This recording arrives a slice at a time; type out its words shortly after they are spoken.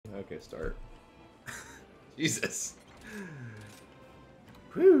good start. Jesus.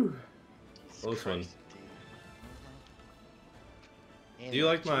 Whew. Close one. Do you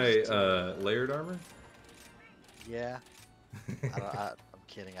like my layered armor? Yeah. I'm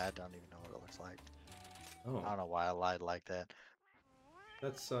kidding. I don't even know what it looks like. Oh. I don't know why I lied like that.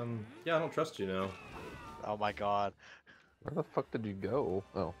 That's yeah, I don't trust you now. Oh my god. Where the fuck did you go?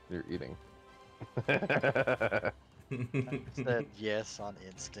 Oh, you're eating. I said yes on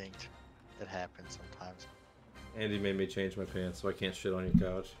instinct. It happens sometimes. Andy made me change my pants, so I can't shit on your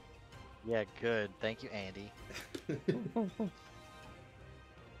couch. Yeah, good. Thank you, Andy.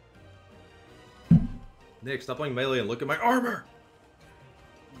 Nick, stop playing melee and look at my armor!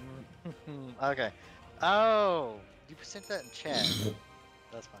 Okay. Oh, you sent that in chat.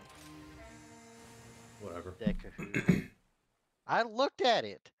 That's fine. Whatever. Deku. I looked at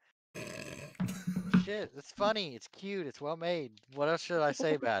it. Shit, it's funny. It's cute. It's well made. What else should I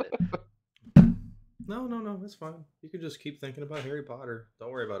say about it? No, it's fine. You can just keep thinking about Harry Potter.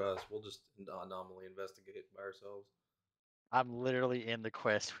 Don't worry about us. We'll just anomaly investigate by ourselves. I'm literally in the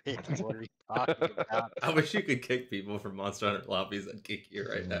quest with you. What are you talking about? I wish you could kick people from Monster Hunter lobbies. I'd kick you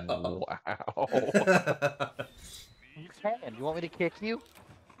right now. Wow. You can. You want me to kick you?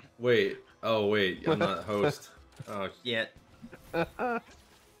 Wait. Oh, wait. I'm not host. Oh, shit.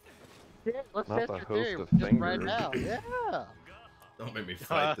 Yeah, let's Not test the your host theory of just right fingers. now. Yeah. Don't make me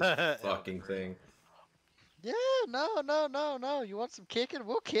fight this fucking thing. Yeah, no. You want some kicking?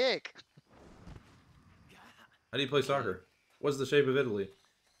 We'll kick. How do you play soccer? What's the shape of Italy?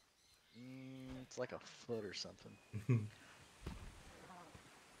 It's like a foot or something.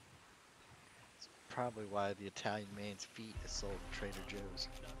 It's probably why the Italian man's feet is sold at Trader Joe's.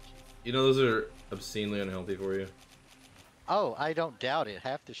 You know those are obscenely unhealthy for you. Oh, I don't doubt it.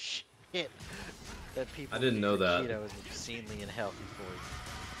 Half the shit that people I didn't eat know for that. keto is obscenely unhealthy for you.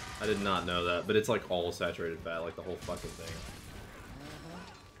 I did not know that, but it's like all saturated fat, like the whole fucking thing.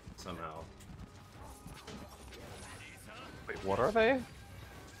 Somehow. Wait, what are they?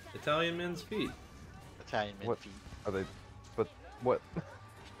 Italian men's feet. Italian men What feet. are they? But what?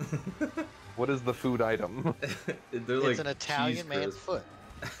 What is the food item? They're like It's an Italian cheese man's crisp. foot.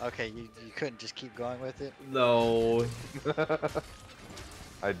 Okay, you couldn't just keep going with it? No.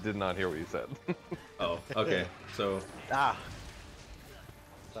 I did not hear what you said. Oh, okay. So Ah.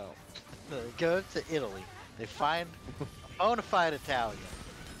 So, they go to Italy. They find a bona fide Italian.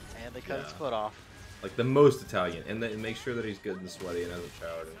 And they cut his Yeah. foot off. like the most Italian, and then make sure that he's good and sweaty and hasn't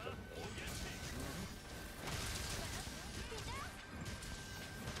showered and stuff.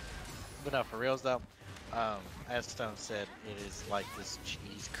 But no, for reals though, as Stone said, it is like this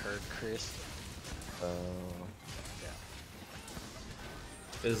cheese curd crisp.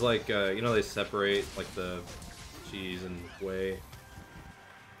 It's like you know they separate like the cheese and whey.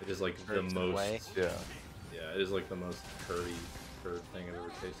 It is like the Curds and most. whey? Yeah. Yeah, it is like the most curdy curd thing I've ever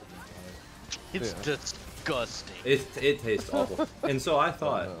tasted in my life. It's Yeah. disgusting. It tastes awful. And so I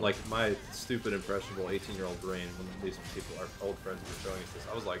thought, no. like my stupid impressionable 18-year-old brain, when these people, our old friends, were showing us this,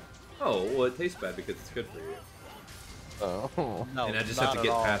 I was like, oh, well, it tastes bad because it's good for you. Oh. No, And I just not have to at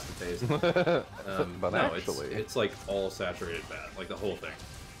get all. past the taste. But No, actually, it's like all saturated fat, like the whole thing.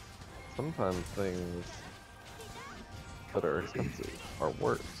 sometimes things that are expensive are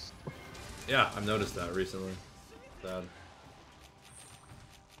worse. Yeah, I've noticed that recently. Sad.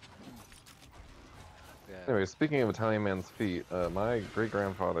 Yeah. Anyway, speaking of Italian man's feet, my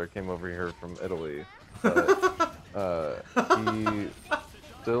great-grandfather came over here from Italy, but he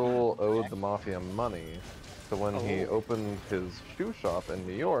still owed the mafia money. So when he opened his shoe shop in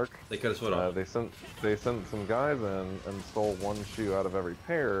New York, They cut his foot off. they sent some guys in and stole one shoe out of every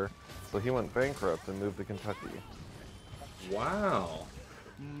pair. So he went bankrupt and moved to Kentucky. Wow.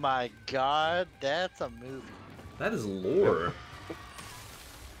 My God, that's a movie. That is lore.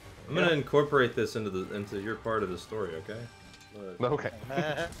 I'm gonna incorporate this into your part of the story, okay? But- Okay.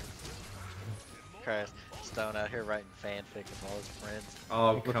 Christ, Stone out here writing fanfic with all his friends.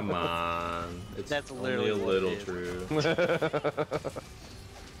 Oh come on! It's That's only literally a what little it is. true.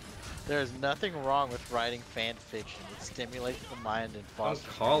 There's nothing wrong with writing fan fiction. It stimulates the mind and Don't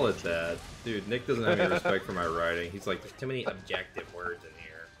fosters. call it that, dude. Nick doesn't have any respect for my writing. He's like, there's too many objective words in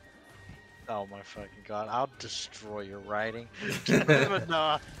here. Oh my fucking God! I'll destroy your writing. But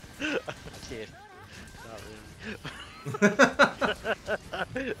no, I'm kidding. Not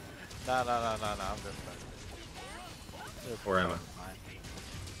really. No. I'm just fucking. Or am I?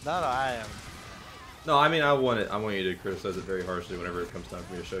 No, I am. No, I mean I want you to criticize it very harshly whenever it comes time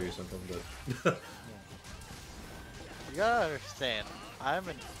for me to show you something. But You gotta understand, I'm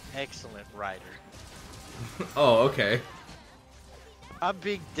an excellent writer. oh, okay. I'm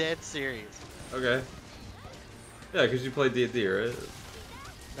being dead serious. Okay. Yeah, because you play D&D, right?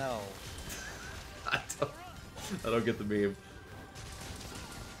 No. I don't get the meme.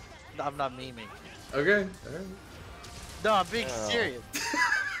 I'm not memeing. Okay. All right. No, I'm being Oh. serious.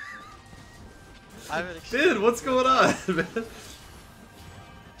 I'm an Dude, what's going on, man?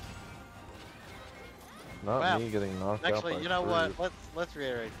 Not Wow. me getting knocked out Actually, by you know what? fruit. Let's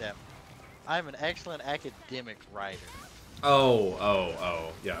reiterate that. I'm an excellent academic writer.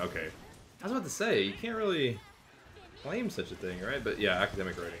 Oh. Yeah, okay. I was about to say, you can't really claim such a thing, right? But yeah,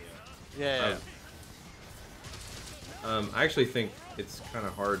 academic writing, Yeah. I actually think it's kind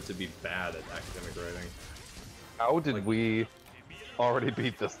of hard to be bad at academic writing. How did Like- we already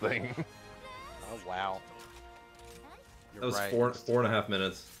beat this thing? Oh wow. You're That was right. four and a half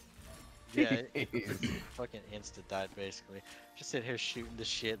minutes. Yeah, Jeez. fucking insta died basically. Just sitting here shooting the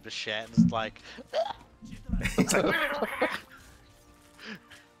shit, but Shatton's like,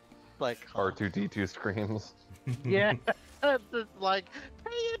 like huh? R2D2 screams. Yeah, just like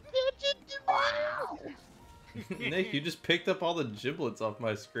pay attention to me. Nick, you just picked up all the giblets off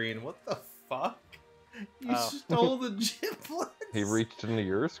my screen. What the fuck? You Oh. stole the giblets. He reached into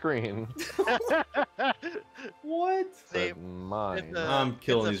your screen. What? See, Said mine. I'm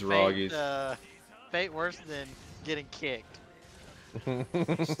killing it's a these Roggies. Fate worse than getting kicked.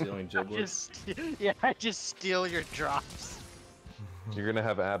 Stealing giblets. I just steal your drops. You're gonna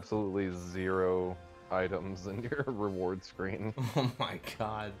have absolutely 0 items in your reward screen. Oh my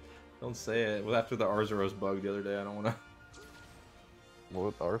god. Don't say it. Well, after the Arzuros bug the other day, I don't want to.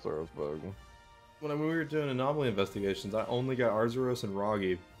 What Arzuros bug? When we were doing anomaly investigations, I only got Arzuros and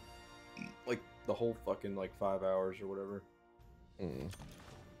Roggy. Like, the whole fucking, 5 hours or whatever. Hmm.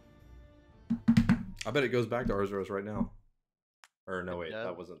 I bet it goes back to Arzuros right now. Or, no, It wait, does.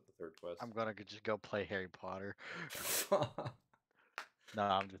 that wasn't the third quest. I'm gonna just go play Harry Potter. No,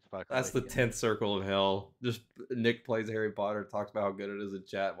 I'm just fucking. That's the with you. 10th circle of hell. Just Nick plays Harry Potter, talks about how good it is in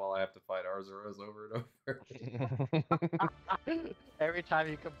chat while I have to fight Arzuros over and over. Every time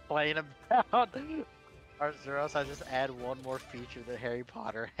you complain about Arzuros, I just add one more feature that Harry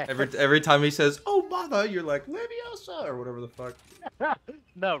Potter has. Every time he says, "Oh mother," you're like Leviosa or whatever the fuck.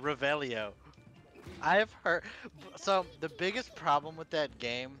 No, Revelio. I have heard. So the biggest problem with that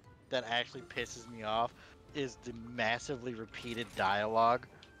game that actually pisses me off is the massively repeated dialogue.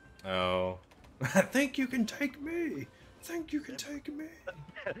 Oh, think you can take me. Think you can take me.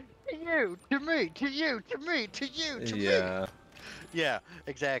 To you, to me, to you, to me, to you, to me. Yeah. Yeah,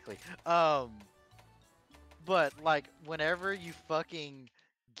 exactly. But like whenever you fucking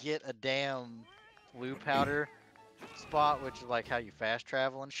get a damn blue powder spot, which is like how you fast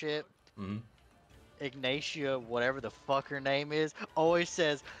travel and shit, Hmm. Ignatia, whatever the fuck her name is, always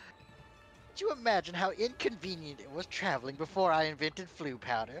says, "Could you imagine how inconvenient it was traveling before I invented flu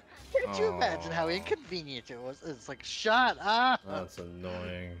powder? Can't you imagine how Aw. inconvenient it was?" It's like, shut up. That's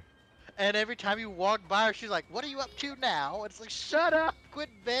annoying. And every time you walk by her, she's like, "What are you up to now?" It's like, shut up! Quit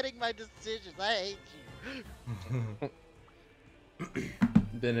vetting my decisions. I hate you.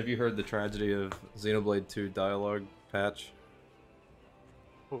 Ben, have you heard the tragedy of Xenoblade 2 dialogue patch?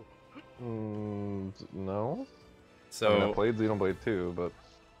 No. I mean, So, I played Xenoblade 2, but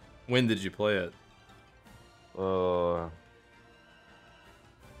when did you play it?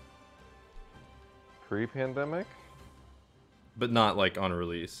 pre-pandemic? But not like on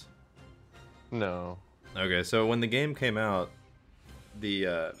release. No. Okay, so when the game came out, the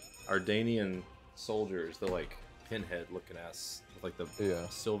Ardanian soldiers, the like pinhead looking ass with like the Yeah.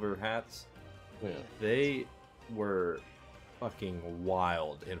 silver hats, Yeah. they were fucking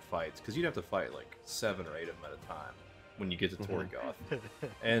wild in fights because you'd have to fight like 7 or 8 of them at a time when you get to Torgoth.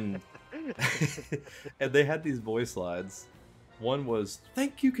 And and they had these voice lines. One was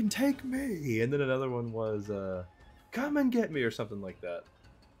 "Think you can take me," and then another one was "Come and get me" or something like that.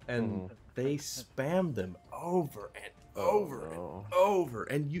 And they spammed them over and over and over,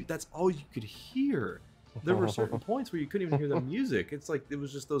 and that's all you could hear. There were certain points where you couldn't even hear the music. It's like it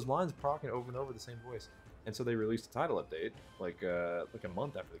was just those lines proccing over and over the same voice. And so they released a title update like a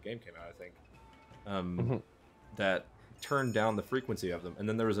month after the game came out, I think, that turned down the frequency of them. And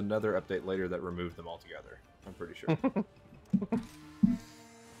then there was another update later that removed them altogether. I'm pretty sure.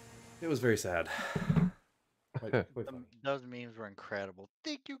 It was very sad. Quite funny. Those memes were incredible.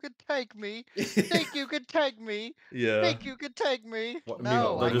 Think you could take me? Think you could take me? Yeah. Think you could take me? What, No,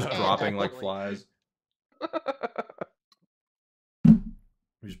 meanwhile, they're I just can't, dropping like actually. flies.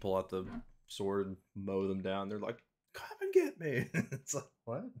 You just pull out the sword and mow them down. They're like, "Come and get me." It's like,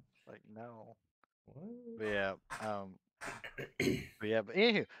 what? Like, no. What? But yeah, but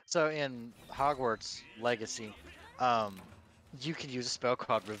anywho, so in Hogwarts Legacy, you can use a spell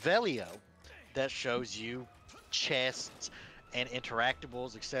called Revelio that shows you chests and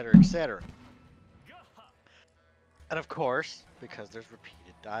interactables, etc., etc. And of course, because there's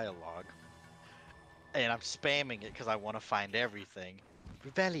repeated dialogue, and I'm spamming it because I want to find everything.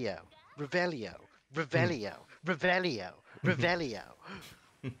 Revelio, Revelio, Revelio, Revelio, Revelio.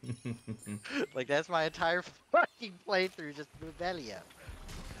 Like that's my entire fucking playthrough, just Revelio.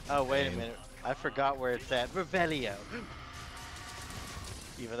 Oh wait a minute, I forgot where it's at. Revelio.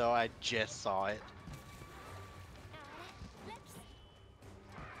 Even though I just saw it.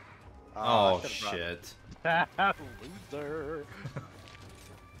 Oh shit. Loser.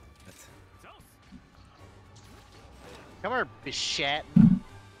 Come here, Bishat.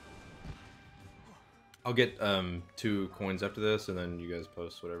 I'll get 2 coins after this, and then you guys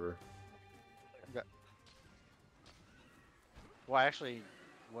post whatever. Okay. Well, actually,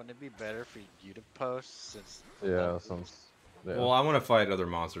 wouldn't it be better for you to post since? Yeah, since. Yeah. Well, I want to fight other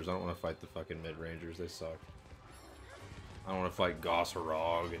monsters. I don't want to fight the fucking mid-rangers. They suck. I don't want to fight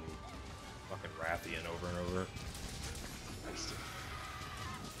Gossarog and fucking Rathian over and over.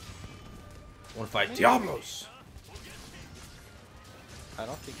 I want to fight Diablos. I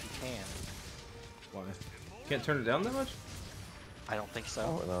don't think you can. Why? Can't turn it down that much? I don't think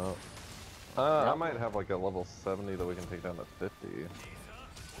so. Oh, no. I might have like a level 70 that we can take down to 50.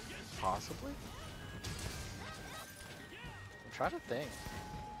 Possibly. I'm trying to think.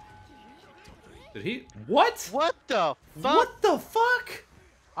 Did he? What? What the fuck? What the fuck?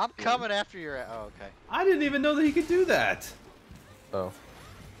 I'm coming after your. Oh, okay. I didn't even know that he could do that. Oh.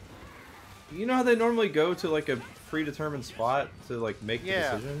 You know how they normally go to like a predetermined spot to like make the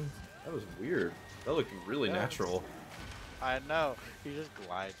decision? That was weird. That looked really natural. I know. He just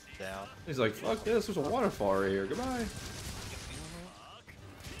glides down. He's like, fuck this, there's a waterfall right here. Goodbye.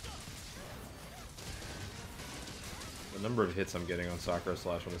 The number of hits I'm getting on Sakura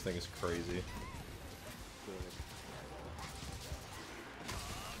Slash on this thing is crazy.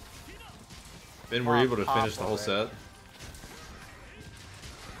 Ben, were you able to finish the whole set?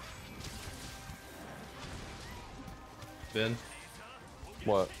 Ben?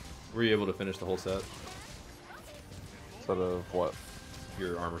 What? Were you able to finish the whole set? Set of what?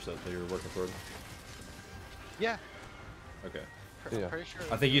 Your armor set that you were working toward? Yeah. Okay. Yeah. Pretty sure.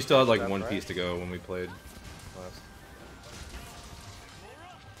 I think you still had like That's one right. piece to go when we played last.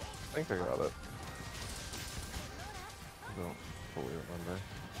 I think I got it. I don't fully remember.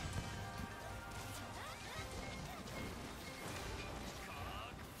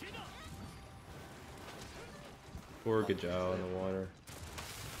 Poor Gajao in the water.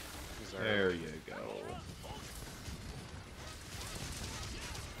 There you go.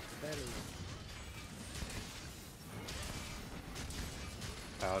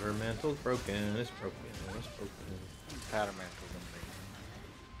 Powder mantle's broken, it's broken, it's broken. Powder mantle's amazing.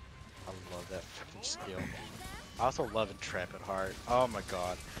 I love that fucking skill. I also love Intrepid Heart. Oh my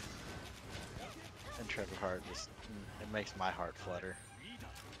god. Intrepid Heart just, it makes my heart flutter.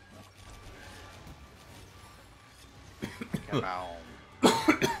 Come on.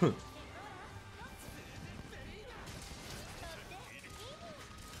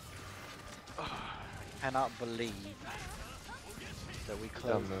 I cannot believe that we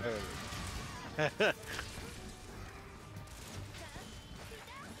closed early.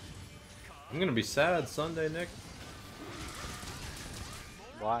 I'm gonna be sad Sunday, Nick.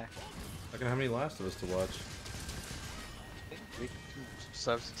 Why? I can have any Last of Us to watch. We can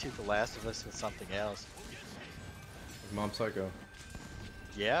substitute The Last of Us with something else. Mob Psycho.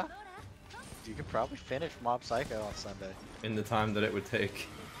 Yeah? You could probably finish Mob Psycho on Sunday. In the time that it would take.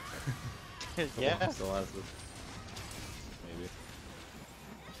 Yeah. The Last of Us. Maybe.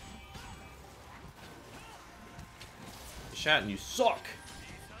 Shatton, you suck!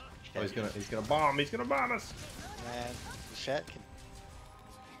 Oh, he's gonna bomb us! Man, the Shat can.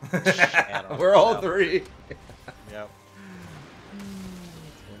 Shat on We're all himself. 3! Yep.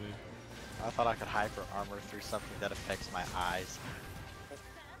 I thought I could hyper armor through something that affects my eyes.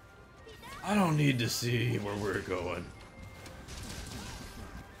 I don't need to see where we're going.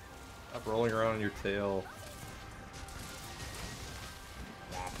 Stop rolling around on your tail.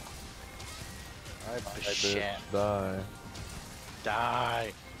 Alright, I Bishat. did die.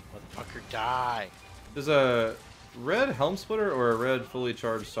 Die! Motherfucker, die! Does a red Helm Splitter or a red fully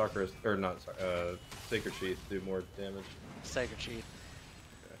charged Sakura, or not, Sacred Sheath do more damage? Sacred Sheath.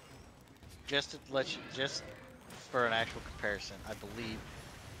 Just to let you, just for an actual comparison, I believe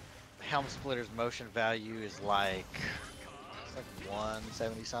Helm Splitter's motion value is like, it's like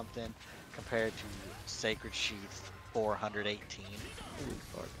 170 something compared to Sacred Sheath's 418. Holy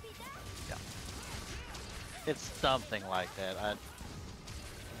fuck. Yeah. It's something like that.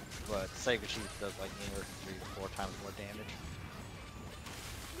 But Saber Chief does like anywhere from 3 to 4 times more damage.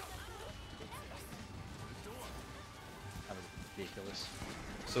 Kind of ridiculous.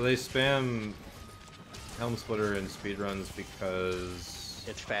 So they spam Helm Splitter in speedruns because...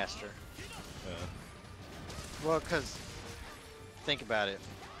 It's faster. Yeah. Well, because think about it.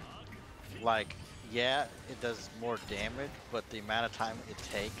 Like, yeah, it does more damage, but the amount of time it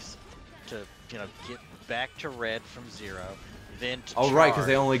takes to, you know, get back to red from 0, then to Oh, right, because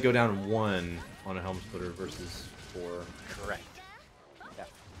they charge- only go down 1 on a Helm Splitter versus 4. Correct. Yeah.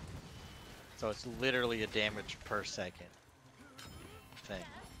 So it's literally a damage per second thing.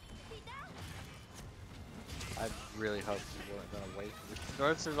 I really hope you weren't gonna wait for the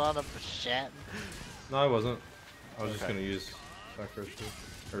sources on a Bashat. No, I wasn't. I was just Okay. gonna use Sacro Sheath.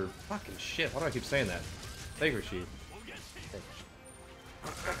 Or fucking shit, why do I keep saying that? Sacred Sheath.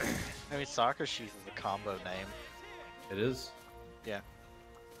 I mean, Soccer Sheath is a combo name. It is? Yeah.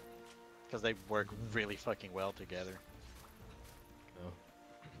 Because they work really fucking well together. No.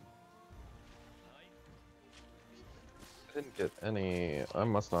 I didn't get any. I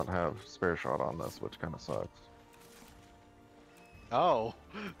must not have spare shot on this, which kind of sucks. Oh,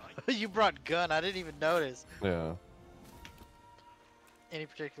 you brought gun. I didn't even notice. Yeah, Any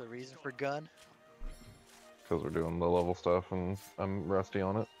particular reason for gun? because we're doing low level stuff and I'm rusty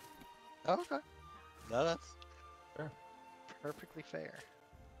on it. Oh, okay. No, that's Fair. perfectly fair.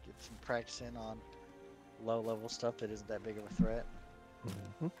 Get some practice in on low level stuff that isn't that big of a threat.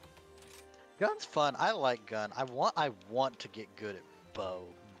 Mm-hmm. Gun's fun. I like gun. I want to get good at bow.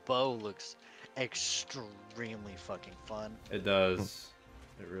 Bow looks extremely fucking fun. It does.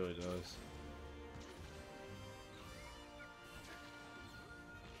 It really does.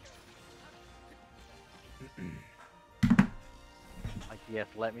 Like, yes,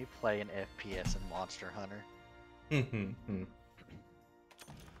 let me play an FPS in Monster Hunter.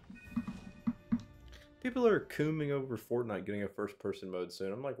 People are cooming over Fortnite getting a first-person mode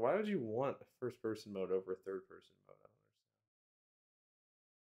soon. I'm like, why would you want a first-person mode over a third-person mode?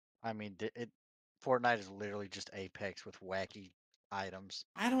 I mean, Fortnite is literally just Apex with wacky items.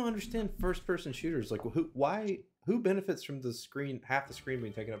 I don't understand first-person shooters. Like, who benefits from the screen, half the screen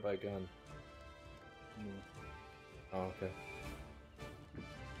being taken up by a gun? Oh, okay.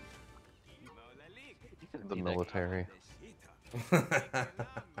 The military.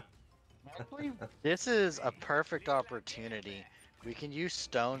 Actually, this is a perfect opportunity. We can use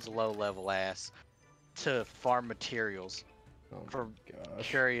Stone's low-level ass to farm materials Oh for gosh.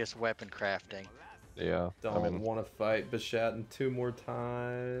 curious weapon crafting. Yeah, Don't want to fight Bashatin 2 more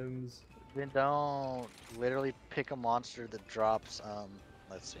times. Then don't literally pick a monster that drops,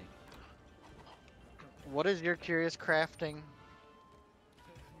 let's see. What is your curious crafting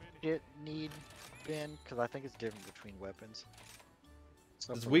shit need, Ben? Because I think it's different between weapons.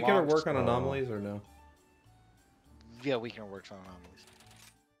 So Does for Weakener long- work on anomalies or no? Yeah, Weakener works on anomalies.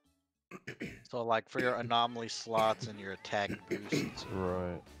 So like for your anomaly slots and your attack boosts.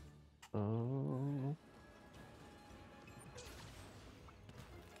 right.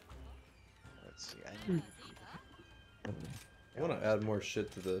 Let's see. I need I want to add more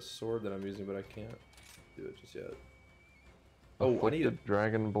shit to the sword that I'm using, but I can't do it just yet. Oh, I need Afflicted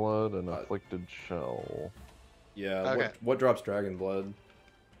dragon blood and Uh, afflicted shell. Yeah, Okay. what drops dragon blood?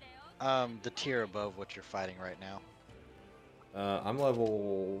 the tier above what you're fighting right now. I'm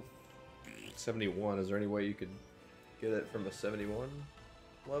level 71. Is there any way you could get it from a 71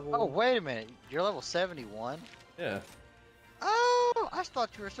 level? Oh, wait a minute. You're level 71? Yeah. Oh, I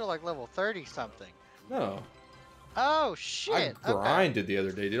thought you were still like level 30 something. No. Oh, shit. I grinded the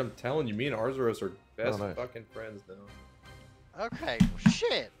other day, dude. I'm telling you, me and Arzuros are best nice. fucking friends now. Okay. Well,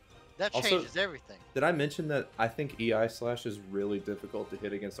 shit. That Also- changes everything. Did I mention that I think EI slash is really difficult to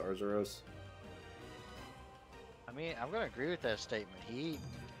hit against Arzuros? I mean, I'm gonna agree with that statement.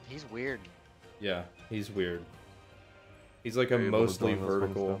 He's weird. Yeah, he's weird. He's like a Are you able to mostly join this one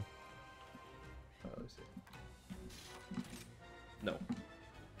vertical. still? Let me see. No.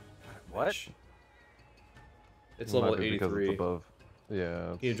 What? Bitch. It's Might level be because 83. it's above.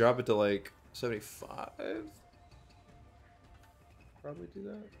 Yeah. Can you drop it to like 75? Probably do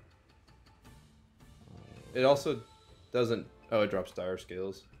that. It also doesn't. Oh, it drops dire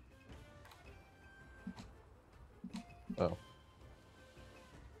scales. Oh.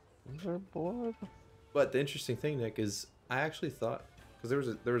 Is there blood? But the interesting thing, Nick, is I actually thought, because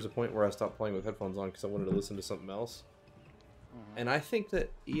there was a point where I stopped playing with headphones on because I wanted to listen to something else, and I think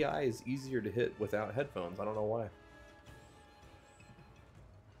that EI is easier to hit without headphones. I don't know why.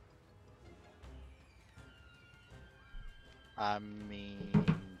 I mean,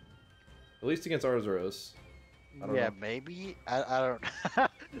 At least against Arzuros. I don't Yeah, know. maybe. I don't.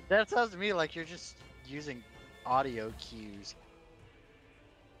 That sounds to me like you're just using audio cues.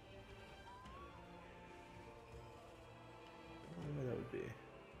 I don't know why that would be.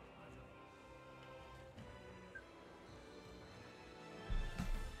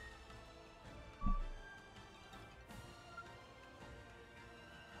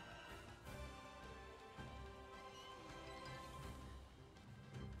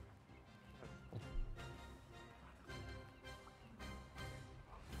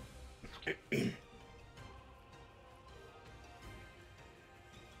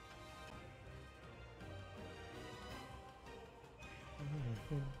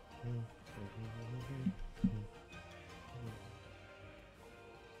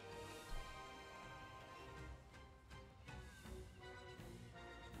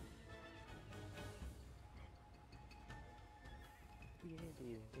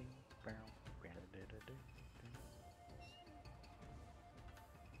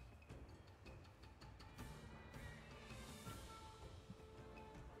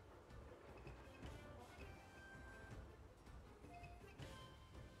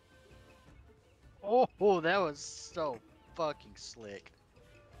 Oh, that was so fucking slick.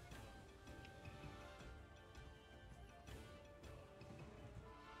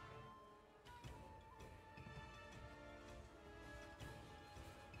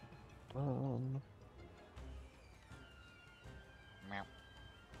 Meow,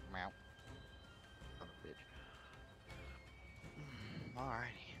 meow. Son of a bitch.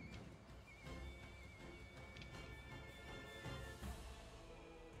 Alrighty.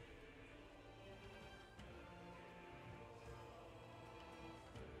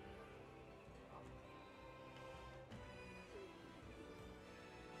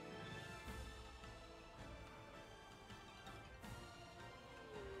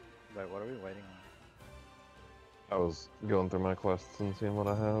 Wait, what are we waiting on? I was going through my quests and seeing what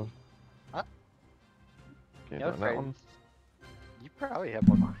I have. Huh? Can you No, join that Fred. one? You probably have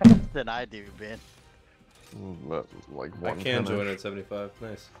more quests than I do, Ben. But like I one. can join at 75.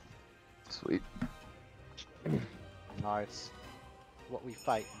 Nice. Sweet. Nice. What we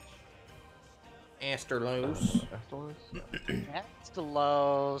fighting? Asterlos. Asteroids? That's the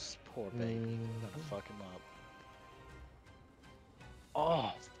Los. Poor baby. Gonna fuck him up.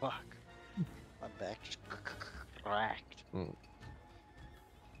 Oh, fuck. My back just cracked. Mm.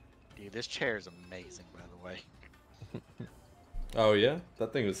 Dude, this chair is amazing, by the way. Oh yeah,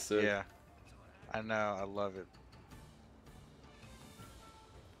 that thing was sick. Yeah. I know, I love it.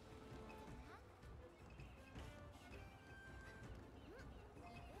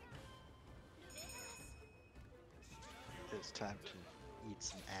 It's time to eat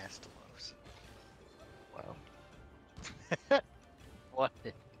some Astalos. Wow. What?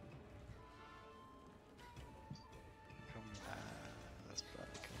 Come on. That's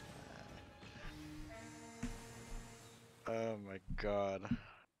probably come on. Oh my god.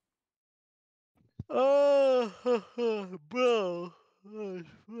 Oh, bro.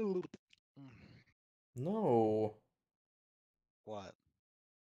 No. What?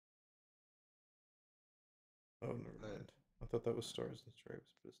 Oh, never mind. I thought that was Stars and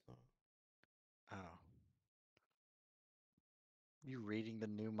Stripes, but it's not. Oh. You reading the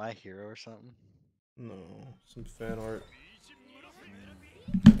new My Hero or something? No, some fan art.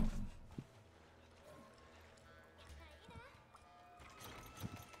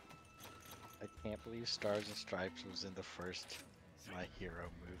 I can't believe Stars and Stripes was in the first My Hero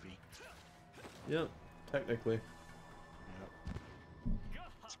movie. Yep, technically. Yep.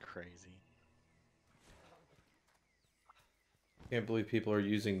 It's crazy. Can't believe people are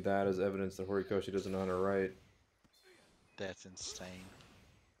using that as evidence that Horikoshi doesn't know how to write. That's insane.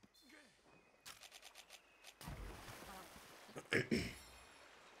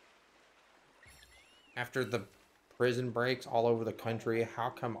 After the prison breaks all over the country, how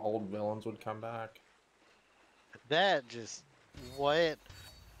come old villains would come back? That just... What?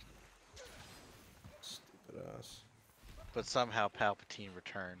 Stupid ass. But somehow Palpatine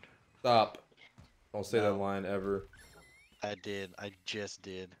returned. Stop. Don't say that No. line ever. I did. I just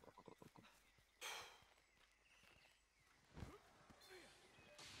did.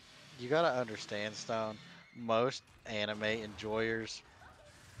 You gotta understand, Stone. Most anime enjoyers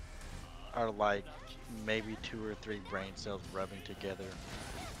are like maybe 2 or 3 brain cells rubbing together.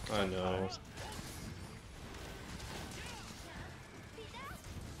 I know. sometimes.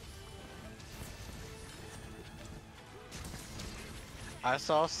 I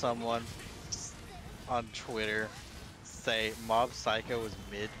saw someone on Twitter say Mob Psycho is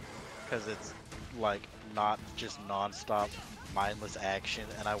mid because it's like not just non-stop mindless action,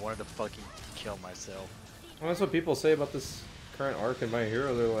 and I wanted to fucking kill myself. Well, that's what people say about this current arc in My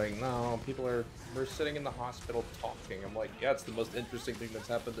Hero. They're like, no, we're sitting in the hospital talking. I'm like, yeah, it's the most interesting thing that's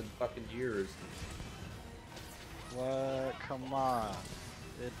happened in fucking years. What? Come on.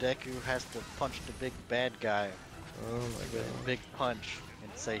 Deku has to punch the big bad guy Oh my with god. a big punch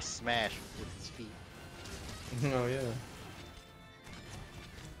and say smash with his feet. Oh yeah.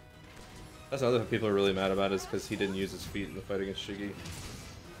 That's another thing people are really mad about is because he didn't use his feet in the fight against Shiggy.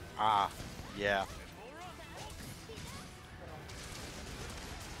 Ah, yeah.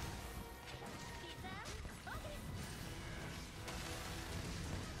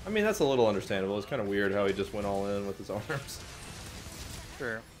 I mean, that's a little understandable. It's kind of weird how he just went all in with his arms.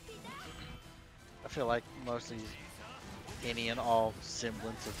 Sure. I feel like mostly any and all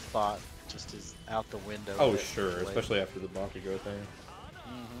semblance of thought just is out the window. Oh, sure. Especially after the Bakugo thing.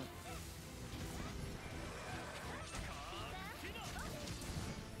 Mm-hmm.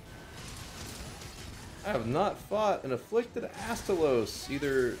 I have not fought an afflicted Astalos,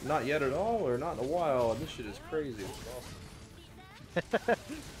 either not yet at all or not in a while, and this shit is crazy. It's awesome.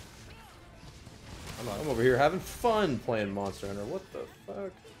 I'm over here having fun playing Monster Hunter. What the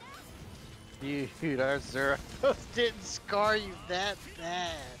fuck? Dude, our Zeros didn't scar you that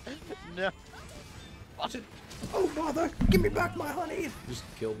bad. No. Watch it. Oh, bother! Give me back my honey! Just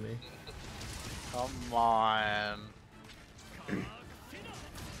killed me. Come on.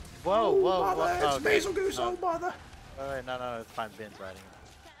 Whoa, Oh, whoa, bother, whoa. it's Okay. Basil Goose, oh, bother! Alright, no, it's fine. Ben's riding.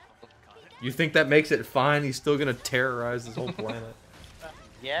 You think that makes it fine? He's still gonna terrorize this whole planet.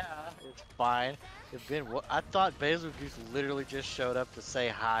 Yeah, it's fine. If Ben, I thought Basil Goose literally just showed up to say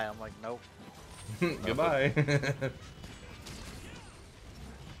hi. I'm like, nope. Goodbye.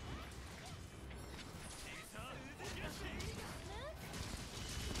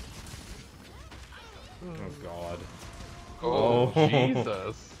 Oh god. Oh, Oh.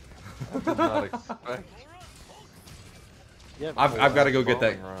 Jesus. I did not expect. Yeah, I've got to go get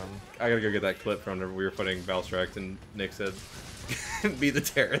that. falling run. I gotta go get that clip from whenever we were fighting Valstrax and Nick said, "Be the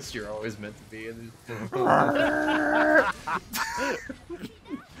terrorist you're always meant to be." And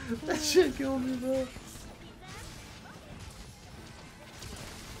that shit killed me, bro.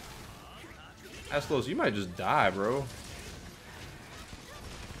 Astalos, you might just die, bro.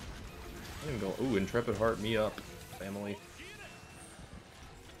 I'm gonna go. Ooh, Intrepid Heart, me up, family.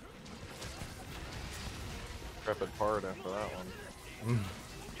 Intrepid hard after that one.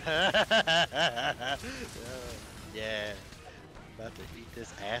 Yeah. About to eat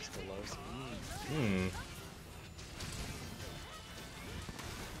this Astalos. Hmm.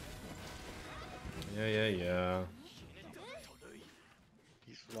 Yeah.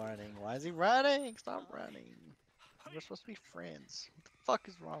 He's running. Why is he running? Stop running. We're supposed to be friends. What the fuck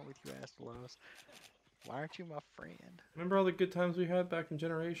is wrong with you, Astalos? Why aren't you my friend? Remember all the good times we had back in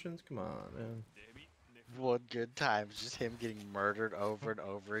Generations? Come on, man. One good time is just him getting murdered over and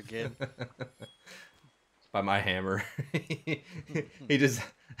over again. By my hammer. He just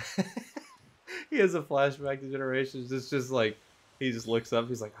he has a flashback to Generations. It's just like he just looks up,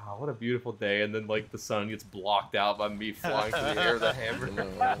 he's like, oh, what a beautiful day, and then like the sun gets blocked out by me flying through the air with a hammer.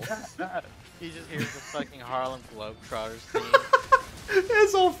 He just hears the fucking Harlem Globetrotters theme.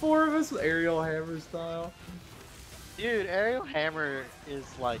 It's all four of us with aerial hammer style. Dude, aerial hammer is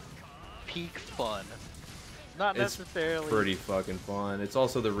like peak fun. Not It's necessarily. pretty fucking fun. It's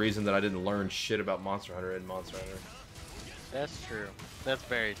also the reason that I didn't learn shit about Monster Hunter in Monster Hunter. That's true. That's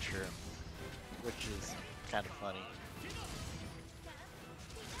very true. Which is kind of funny.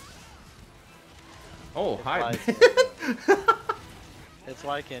 Oh, It's hi. like, it's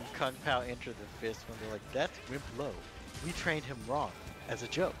like in Kung Pao Enter the Fist when they're like, that's Wimp Lo. We trained him wrong as a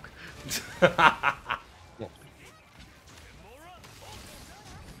joke.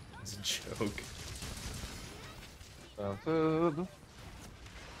 It's a joke. Good.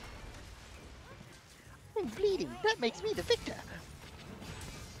 I'm bleeding. That makes me the victor.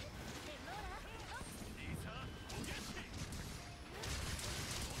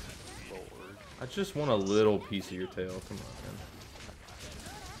 Lord. I just want a little piece of your tail. Come on, man.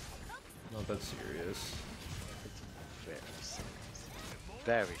 Not that serious. It's very serious.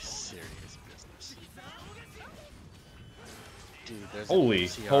 Very serious business. Dude, there's Holy, an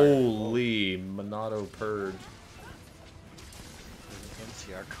MCR holy Monado Purge.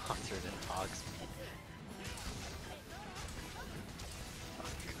 There's an MCR concert in Hogsmeade.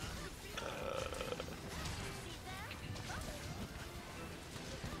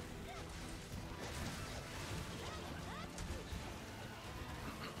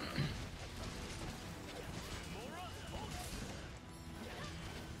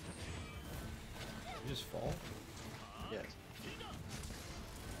 You just fall? Yes.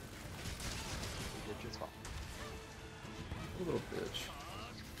 We did just fall. little bitch.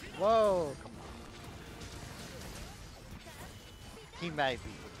 Whoa, come on. He might be.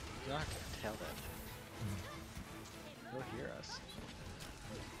 You don't have to tell that. He'll hear us.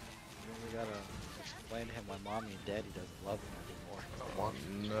 Then we gotta explain to him why mommy and daddy doesn't love him anymore. One.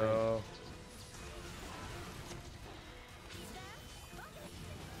 No.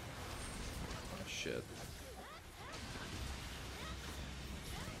 Oh, shit.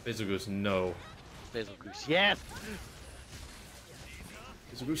 Basil Goose, no. Basil Goose, yes!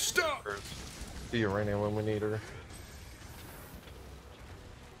 Basil Goose, stop! See you, Rainy, when we need her.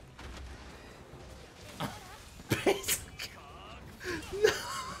 Basil no.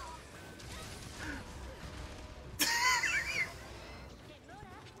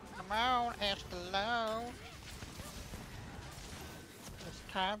 Come on, Estelle. It's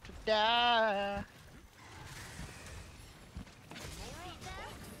time to die.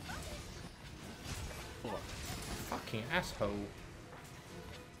 Fucking asshole.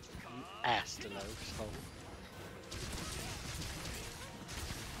 Astelos, ho.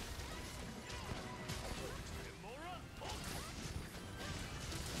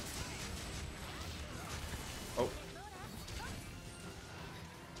 Oh.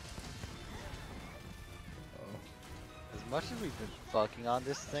 As much as we've been fucking on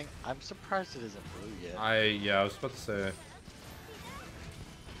this thing, I'm surprised it isn't blue yet. Yeah, I was about to say.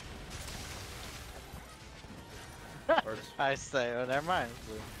 I say, oh, never mind. It's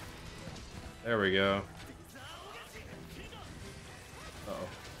blue. There we go. Uh oh.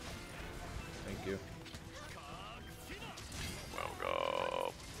 Thank you.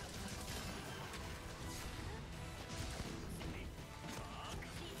 Welcome.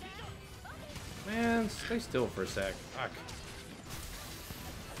 Man, stay still for a sec. Fuck.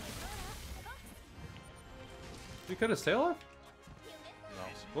 Did you cut his tail off? No.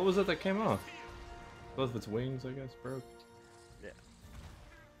 What was it that came off? Both of its wings, I guess, broke. Yeah.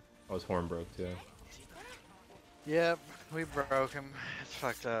 Oh, his horn broke too. Yep, we broke him. It's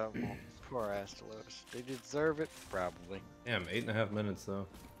fucked up. Poor Astelos. They deserve it? Probably. Damn, 8.5 minutes though.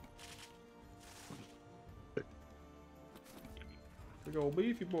 Big old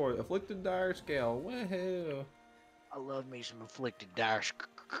beefy boy, afflicted dire scale. Woohoo! I love me some afflicted dire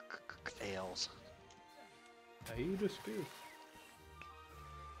ales. Hey, you just goose.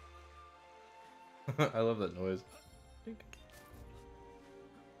 I love that noise. Dink.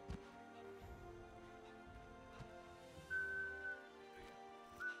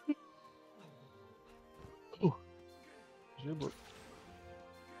 Oh, giblet.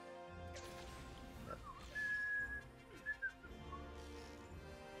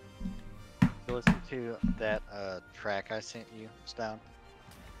 You listen to that track I sent you, Stone?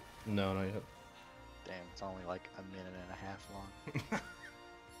 No, not yet. Damn, it's only like a minute and a half long.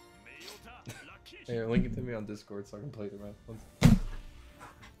 Hey, link it to me on Discord so I can play the rest.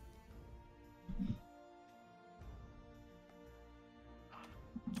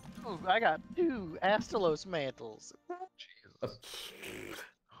 Oh, I got 2 Astelos mantles. Jesus.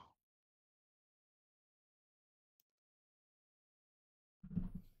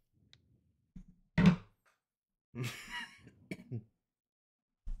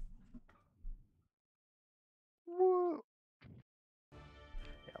 Whoa.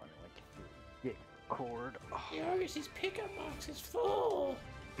 Yeah, let me link it. Get cord. Oh. The Argos's pickup box is full.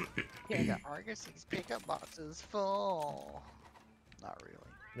 Yeah, the Argos's pickup box is full. Not really.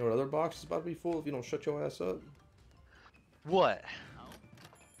 You know what other box is about to be full if you don't shut your ass up? What?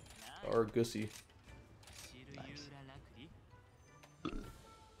 Argosy. Nice.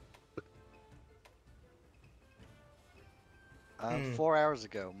 4 hours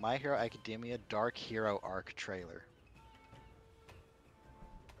ago, My Hero Academia Dark Hero Arc trailer.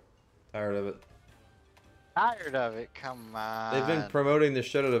 Tired of it. Tired of it? Come on. They've been promoting the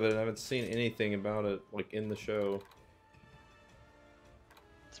shit out of it and I haven't seen anything about it like in the show.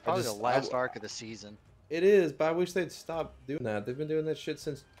 It's probably the last arc of the season. It is, but I wish they'd stop doing that. They've been doing that shit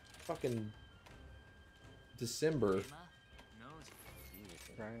since fucking December. Jesus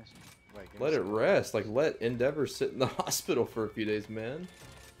Christ. Wait, give me Let it some- rest. Like, let Endeavor sit in the hospital for a few days, man.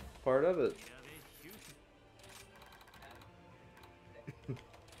 Part of it.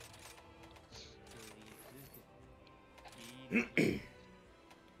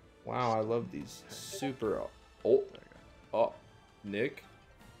 Wow, I love these super. Oh, oh, Nick.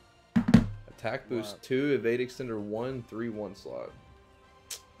 Attack boost What? 2, evade extender 1, 3 1 slot.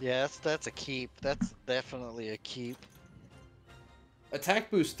 Yeah, that's a keep. That's definitely a keep.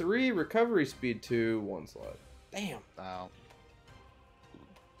 Attack boost 3, recovery speed 2, 1 slot. Damn. Oh.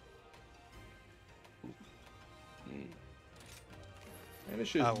 Man, this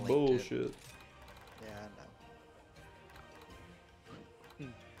shit's I linked it. bullshit. Yeah, I know.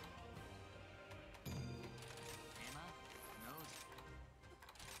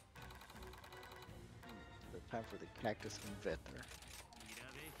 time for the cactus inventor.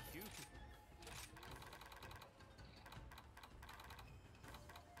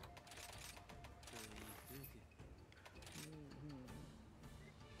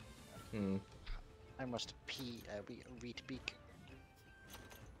 Hmm. I must pee a wheat beak.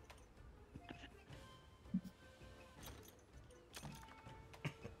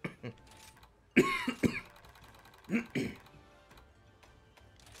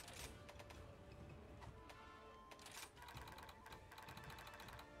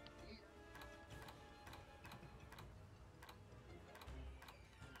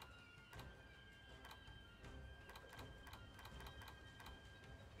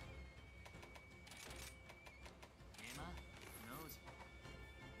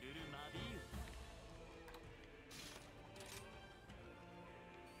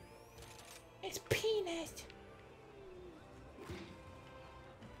 It's penis.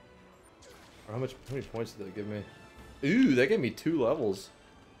 How many points did that give me? Ooh, that gave me 2 levels.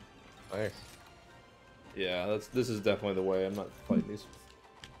 Nice. Yeah, this is definitely the way. I'm not fighting these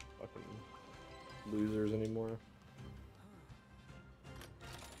fucking losers anymore.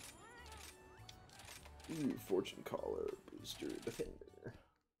 Ooh, fortune caller, booster, defender.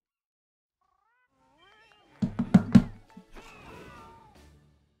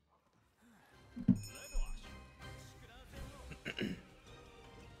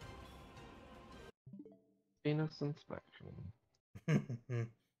 Penis inspection.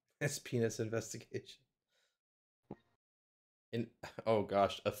 That's penis investigation. Oh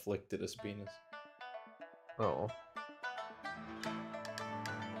gosh, afflicted as penis. Oh.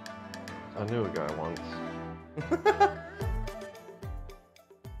 I knew a guy once.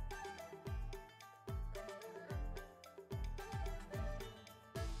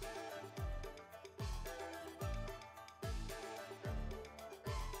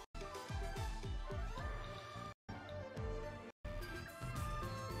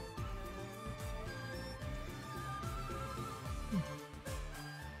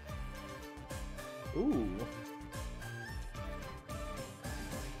 Ooh.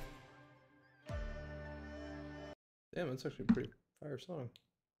 Damn, that's actually a pretty fire song.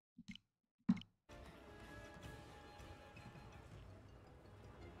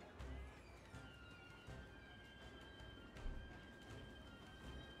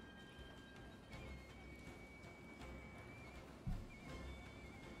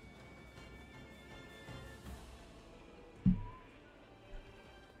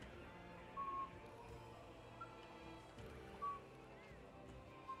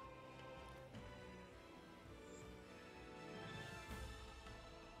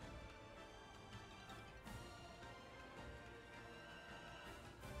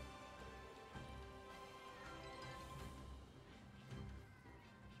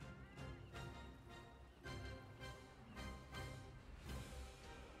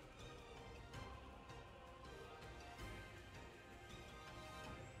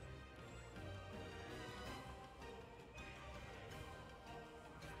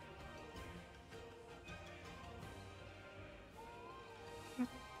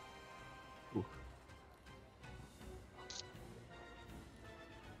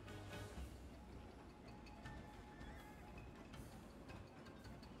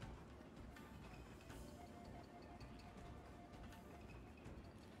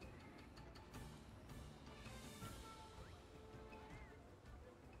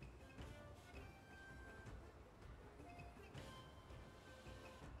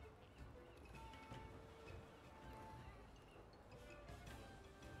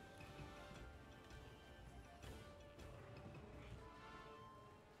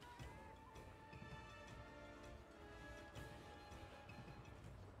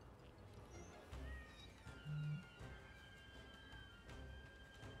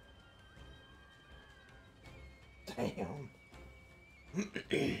 Damn.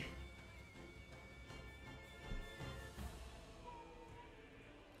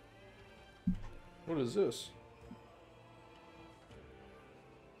 What is this?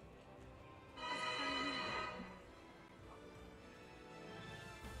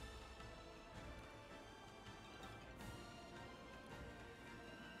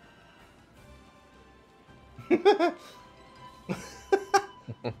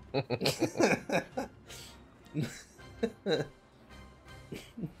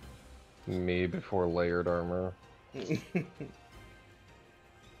 Me before layered armor.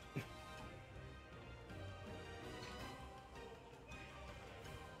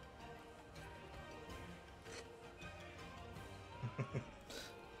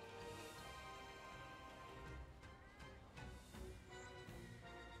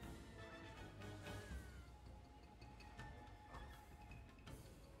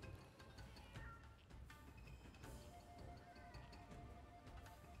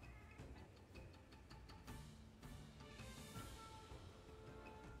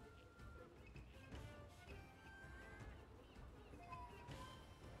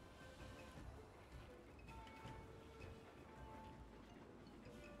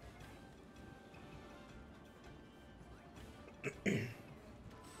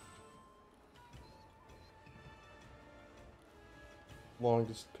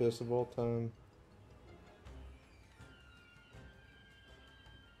 Longest piss of all time.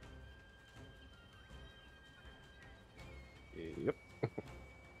 Yep.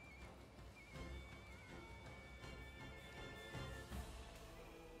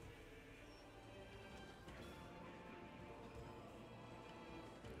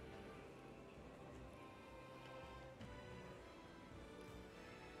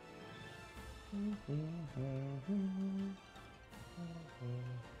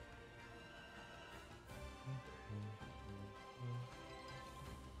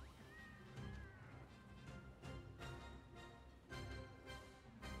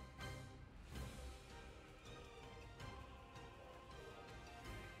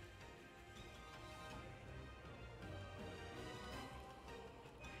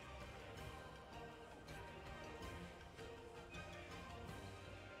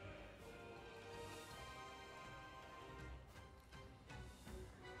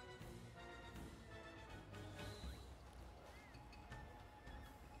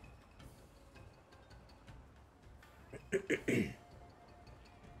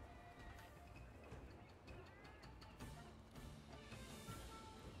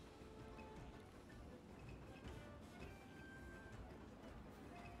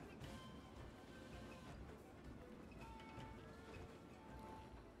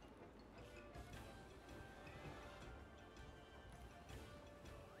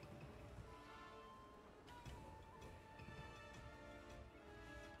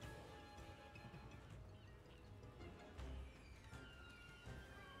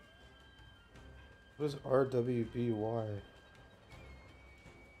 What is RWBY?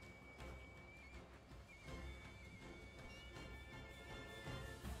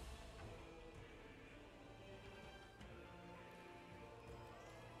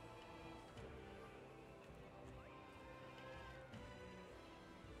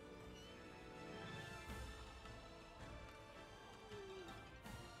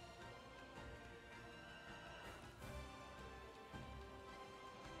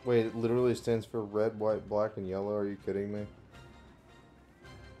 Wait, it literally stands for red, white, black, and yellow. Are you kidding me?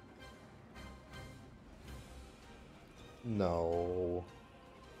 No.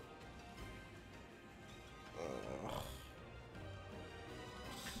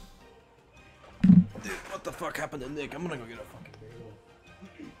 Dude, what the fuck happened to Nick? I'm gonna go get a fucking bagel.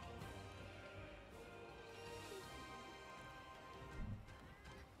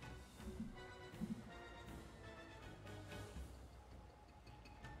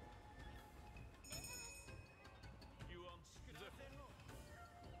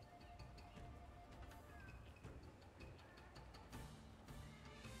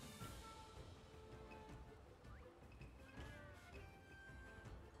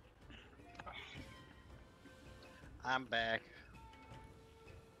 I'm back.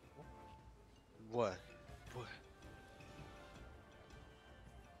 What? What?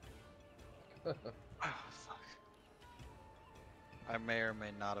 Oh, fuck. I may or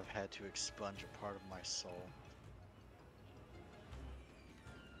may not have had to expunge a part of my soul.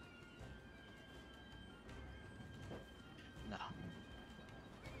 No.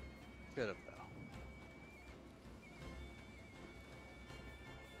 Could have though.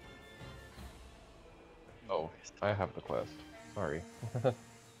 Oh, I have the quest. Sorry.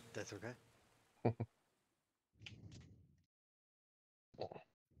 That's okay.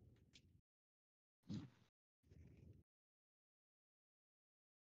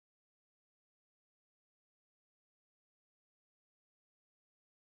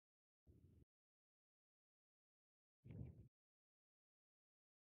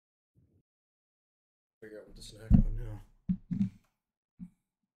 Figure out what to snack on now.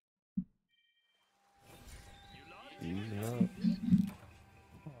 Easy nuts.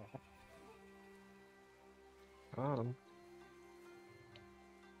 Got him.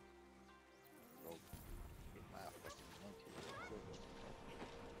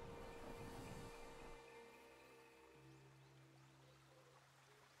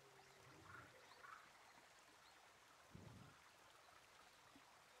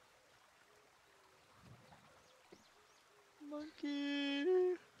 Monkey.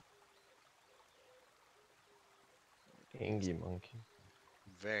 Angy monkey.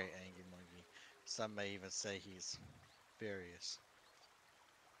 Very angry monkey. Some may even say he's furious.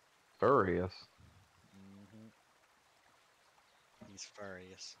 Furious. Mm-hmm. He's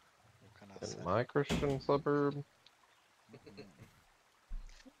furious. What can I In say? my Christian suburb.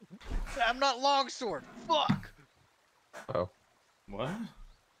 I'm not longsword. Fuck. Oh. What?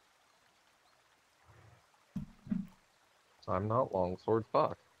 I'm not longsword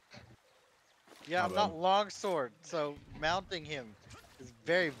fuck. Yeah, My I'm bad. not longsword, so mounting him is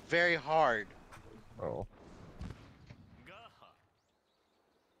very, very hard. Oh.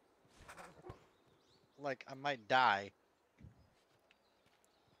 Like, I might die.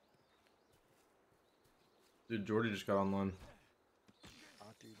 Dude, Jordy just got online. Oh,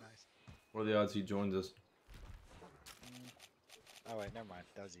 dude, nice. What are the odds he joins us? Oh, wait, never mind.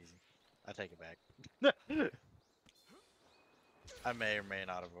 That was easy. I take it back. I may or may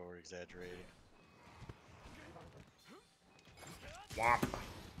not have over-exaggerated. Whop. Go,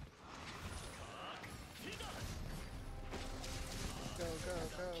 go, go,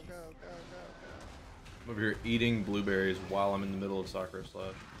 go, go, go, go. I'm over here eating blueberries while I'm in the middle of Sakura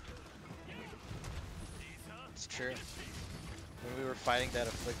Slash. It's true. When we were fighting that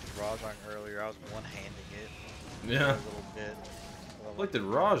afflicted Rajang earlier, I was one-handing it for Yeah. a little bit. Afflicted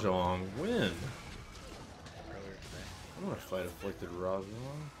Rajong, win. Earlier today. I'm gonna fight Afflicted Rajong.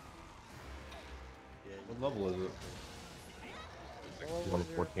 Yeah, What level is it? What level is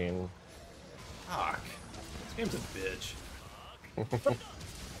your- 114. Fuck. This game's a bitch.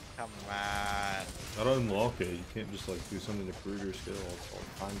 Come on. Not unlock it. You can't just like do something to prove your skill. It's called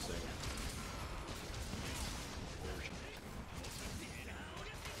time sync.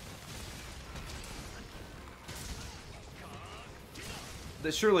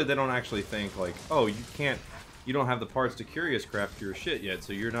 Surely they don't actually think like, oh, you don't have the parts to Curious Craft your shit yet,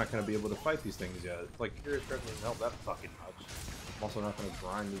 so you're not gonna be able to fight these things yet. Like Curious Craft doesn't help that fucking much. I'm also not gonna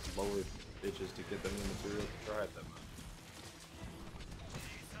grind these lower bitches to get them the material to try it that much.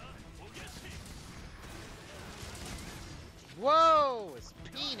 Whoa! It's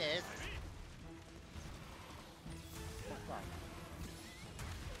penis!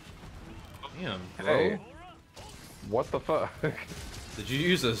 Damn, bro. Hey. What the fuck? Did you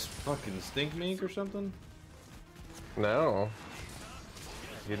use a fucking stink mink or something? No.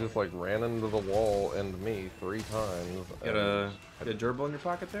 He just like ran into the wall and me 3 times. Got a gerbil in your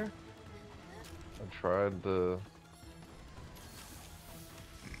pocket there? I tried to.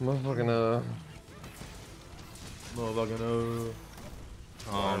 Motherfucking Motherfucking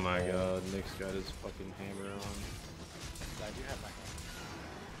oh my god, Nick's got his fucking hammer on. I do have my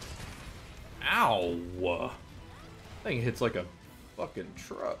hand. Ow! Thing hits like a fucking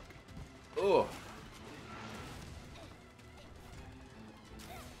truck. Ugh.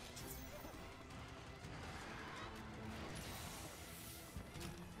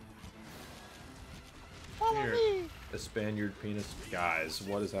 Follow Here. me! A Spaniard penis. Guys,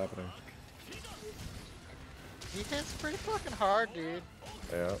 what is happening? He hits pretty fucking hard, dude.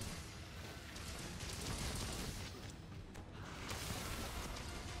 yeah.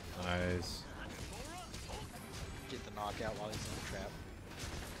 Nice. Get the knockout while he's in the trap.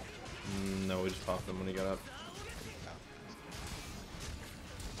 No, we just popped him when he got up.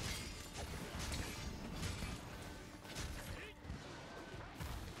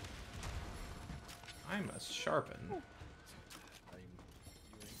 I must sharpen. You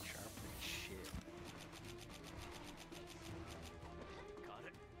ain't sharpening shit.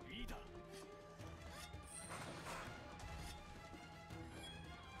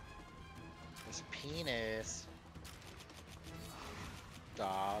 His penis.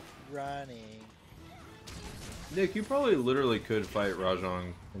 Stop running. Nick, you probably literally could fight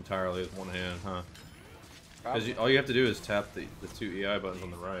Rajong entirely with one hand, huh? Because Probably. all you have to do is tap the 2 EI buttons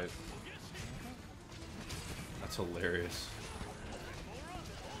on the right. That's hilarious.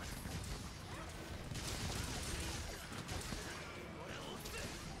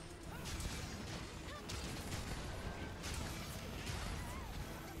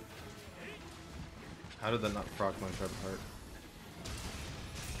 How did that not proc my trap heart?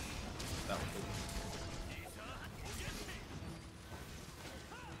 That one did.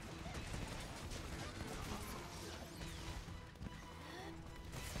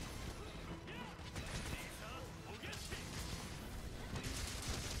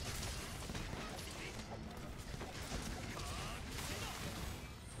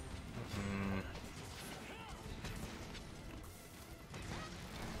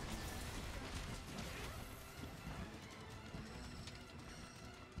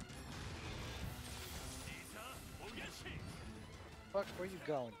 Fuck, where you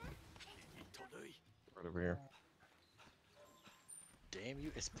going? Right over here. Damn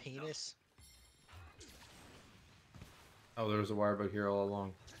you, it's penis. Oh, there was a wire bug here all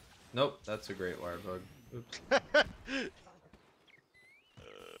along. Nope, that's a great wire bug. Oops. That's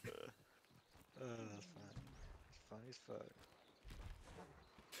fun. Funny as fuck.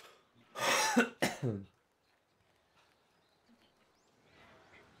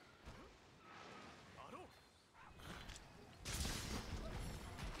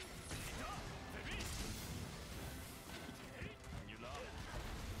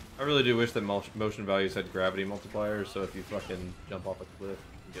 I really do wish that motion values had gravity multipliers, so if you fucking jump off a cliff,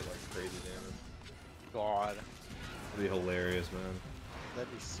 you get like crazy damage. God. That'd be hilarious, man.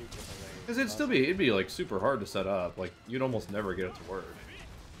 That'd be super hilarious. Cause it'd be like super hard to set up. Like you'd almost never get it to work.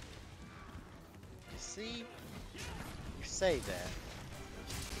 You see? You say that.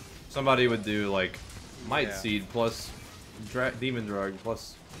 Somebody would do like Might Yeah. Seed plus Demon Drug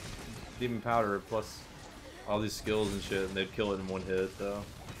plus Demon Powder plus all these skills and shit, and they'd kill it in one hit, though.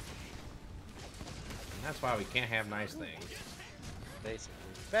 And that's why we can't have nice things. Basically.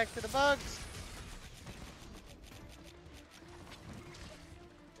 Back to the bugs!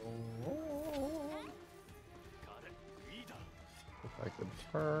 If I could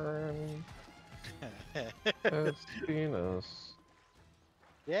turn its penis.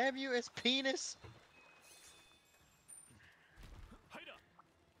 Damn you, it's penis!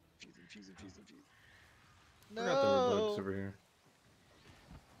 Fuse him. I forgot there were bugs No! over here.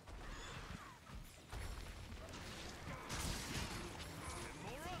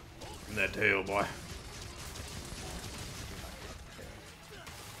 In that tail, boy.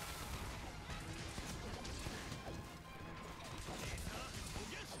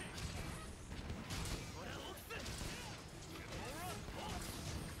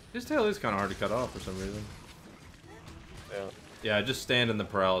 His tail is kind of hard to cut off for some reason. Yeah. Yeah, just stand in the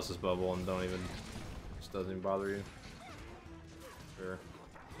paralysis bubble and don't even... Just doesn't even bother you. Sure.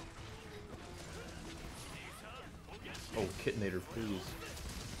 Oh, Kitnator, please.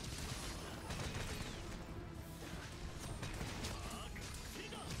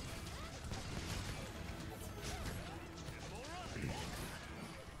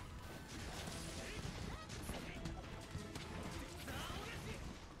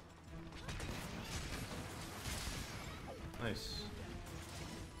 Nice.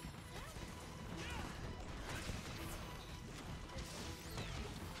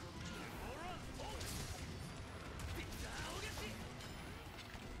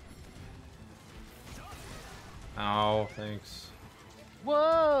 Oh, thanks.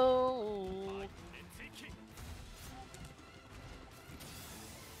 Whoa!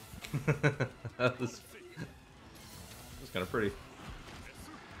 That was kind of pretty.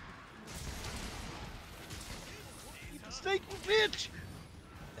 Snake, you bitch!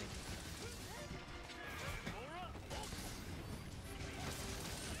 Thank you.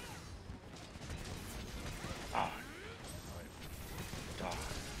 Die. Die.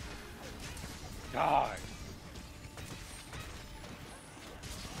 Die.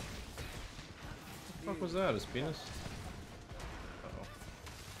 What the fuck was that? His penis? Uh-oh.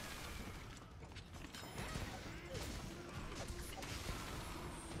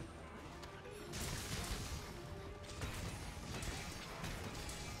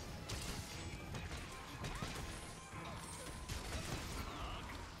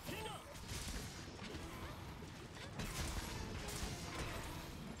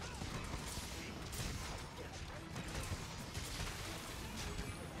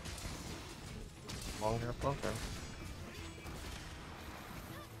 Long hair function.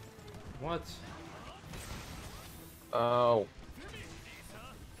 What? Oh.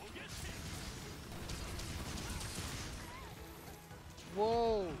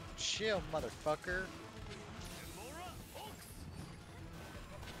 Whoa! Chill, motherfucker.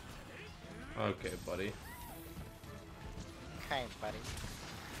 Okay, buddy. Okay, buddy.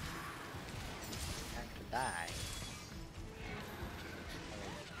 Time to die.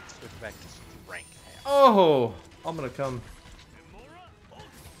 Switch back to rank half. Oh! I'm gonna come.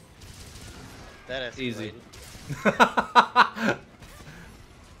 That escalated. Easy.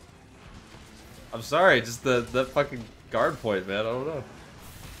 I'm sorry, just the fucking guard point, man. I don't know.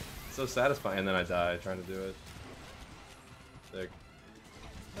 It's so satisfying. And then I die trying to do it. Sick.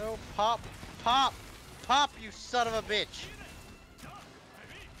 No, pop, pop, pop, you son of a bitch.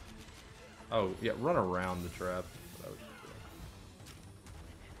 Oh, yeah, run around the trap. That was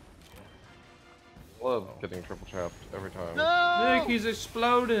Love getting triple chapped every time. No! Nick, he's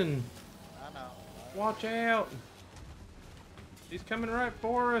exploding. I know. Watch out. He's coming right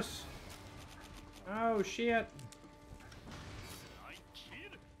for us. Oh, shit.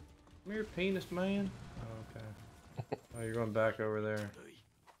 Come here, penis man. Oh, okay. Oh, you're going back over there.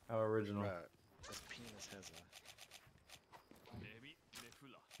 How original. Right. This penis has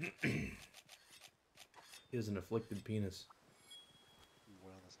He has an afflicted penis.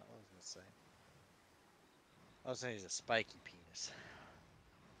 well, that's not what I was gonna say. I was saying he's a spiky penis.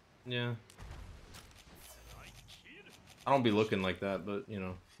 Yeah. I don't be looking like that, but, you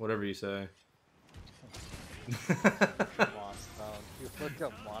know, whatever you say. Monster. You look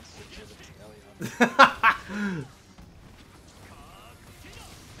up monster genitalia.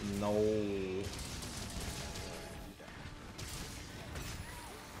 No.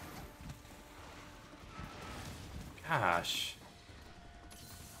 Gosh.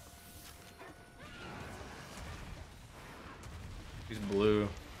 He's blue.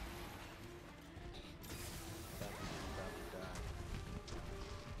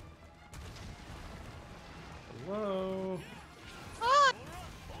 Hello.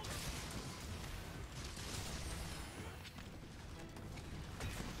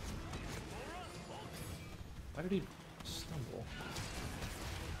 Why did he stumble?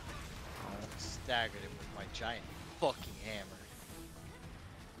 I staggered him with my giant fucking hammer.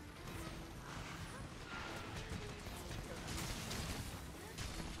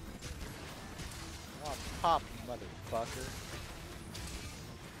 Oh, pop, you motherfucker.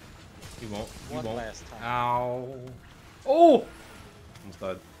 He won't. He One won't. last time. Ow. Oh! Almost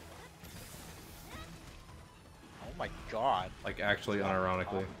died. Oh my god. Like, actually,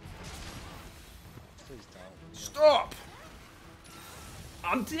 unironically. Please don't. Stop!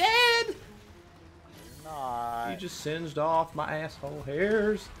 I'm dead! You're not. He just singed off my asshole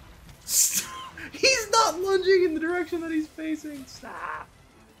hairs. Stop. He's not lunging in the direction that he's facing. Stop.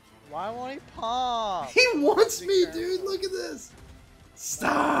 Why won't he pop? He wants me, dude. Look at this.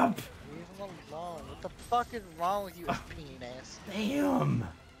 Stop. Leave him alone. What the fuck is wrong with you, penis? Damn.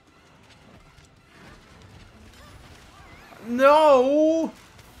 No.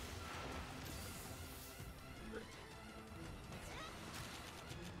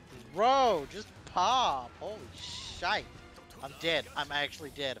 Bro, just pop. Holy shite. I'm dead. I'm actually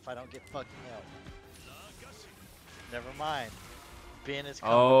dead if I don't get fucking help. Never mind. Ben is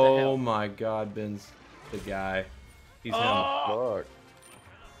coming with the Oh help. my God, Ben's the guy. He's Fuck. I'll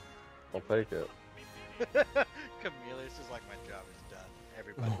take it. Chameleon's just like, my job is done.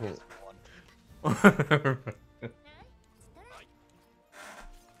 Everybody gets one. him.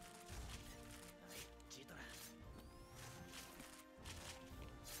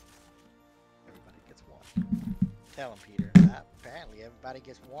 Everybody gets one. Tell him, Peter. Apparently, everybody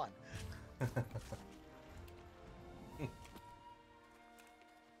gets one.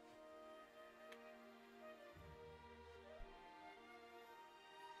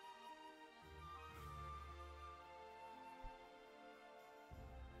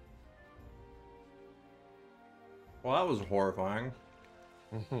 Well, that was horrifying.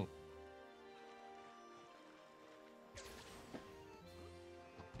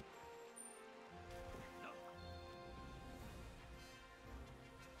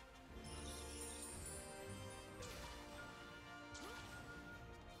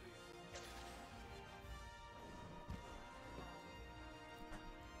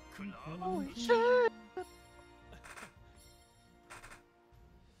 Holy shit!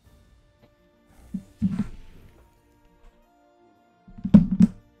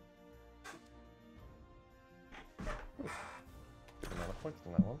 Amount of points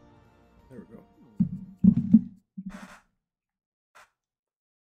in that one. There we go.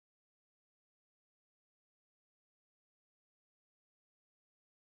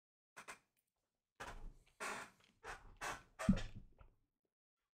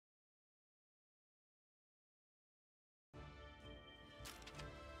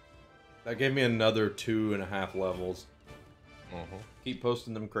 That gave me another 2.5 levels. Keep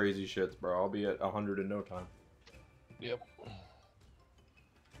posting them crazy shits, bro. I'll be at 100 in no time. Yep.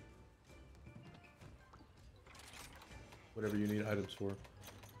 Whatever you need items for.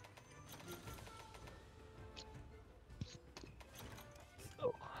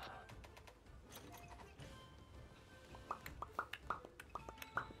 Oh.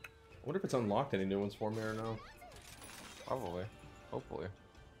 I wonder if it's unlocked any new ones for me or no. Probably. Hopefully.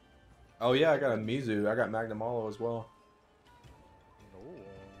 Oh yeah, I got a Mizu. I got Magnum Hollow as well.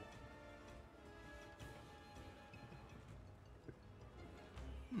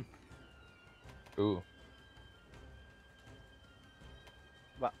 Ooh.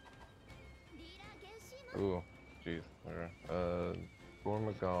 What? Ooh. Jeez. Okay.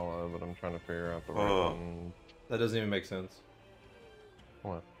 Gormagala, but I'm trying to figure out the right one. That doesn't even make sense.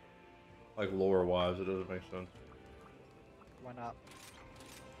 What? Like lore-wise, it doesn't make sense. Why not?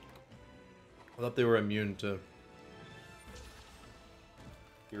 I thought they were immune to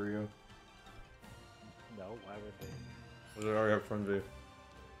Kiryu. No, why would they? Or they already have friend view.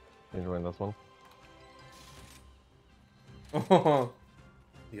 You enjoying this one?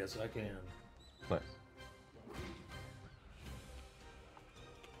 Yes, I can. Nice.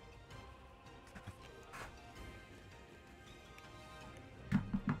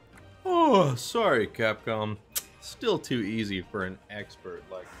 Oh, sorry, Capcom. Still too easy for an expert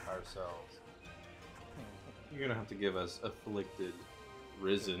like ourselves. You're gonna have to give us afflicted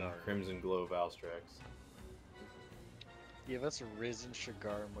Risen, Dark. Crimson Glow, Valstrax. Give us a Risen,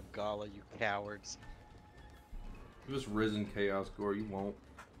 Shigar, and Magala, you cowards. Give us Risen, Chaos Gore, you won't.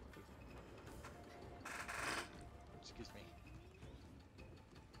 Excuse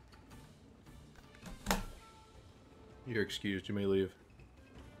me. You're excused, you may leave.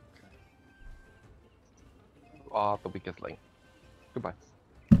 Ah, the weakest link. Goodbye.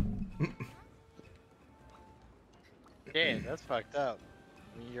 Yeah, that's fucked up.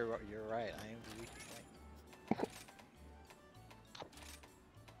 I mean, you're right. I am the weakest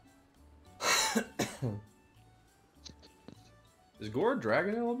link. Is Gore a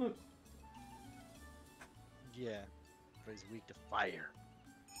dragon element? Yeah, but he's weak to fire.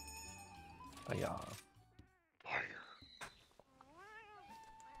 Yeah.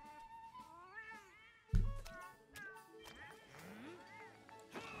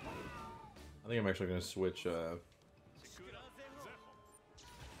 I think I'm actually gonna switch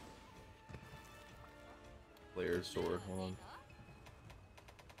Layered Sword. Hold on.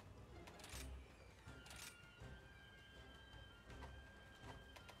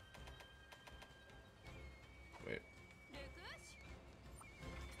 Wait.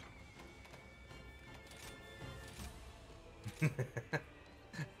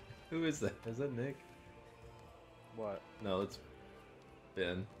 Who is that? Is that Nick? What? No, it's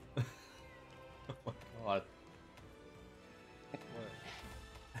Ben. Oh my god. What?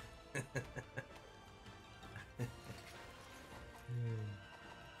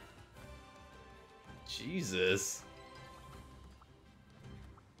 Jesus.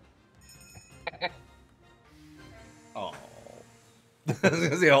 Oh. I was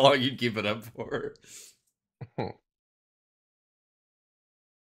gonna see how long you'd keep it up for. Gosh,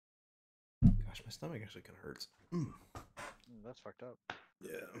 my stomach actually kind of hurts. That's fucked up.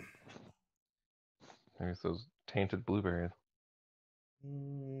 Yeah. Maybe it's those tainted blueberries.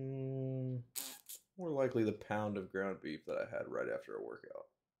 More likely the pound of ground beef that I had right after a workout.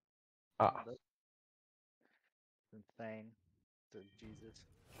 Ah, That's insane. Jesus.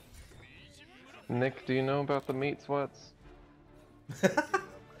 Nick, do you know about the meat sweats? Meat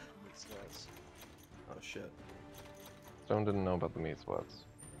sweats. Oh shit. Stone didn't know about the meat sweats.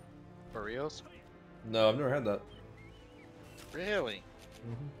 Burritos? No, I've never had that. Really?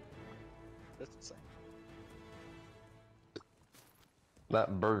 That's insane.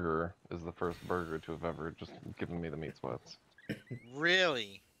 That burger is the first burger to have ever just given me the meat sweats.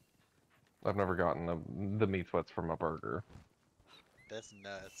 Really? I've never gotten the meat sweats from a burger. That's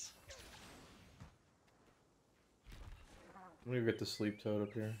nuts. Let me get the sleep toad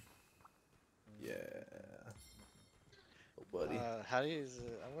up here. Yeah. Oh, buddy. How do you?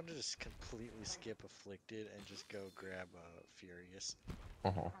 I want to just completely skip Afflicted and just go grab Furious.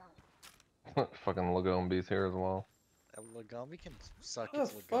 Fucking Lagombi's here as well. Lagombi can suck What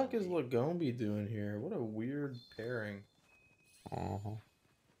its the fuck is Lagombi. Lagombi doing here? What a weird pairing.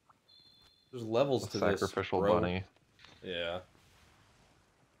 There's levels to this. Sacrificial bro. bunny. Yeah.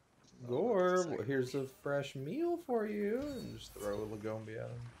 Oh, Gore, that's a here's a fresh meal for you. And just throw a Lagombi at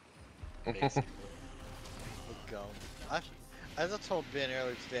him. Basically. Lagombi. As I told Ben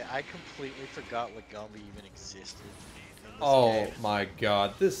earlier today, I completely forgot Lagombi even existed. In this Oh game. my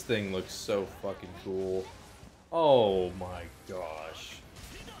god, this thing looks so fucking cool. Oh my gosh.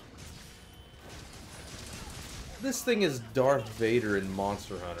 This thing is Darth Vader in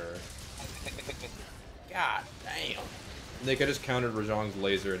Monster Hunter. God damn. Nick, I just countered Rajang's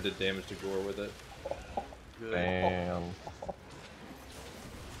laser and did damage to Gore with it. Good. Damn.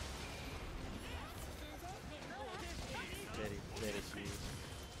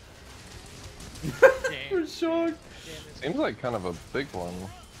 Rajang. Seems like kind of a big one.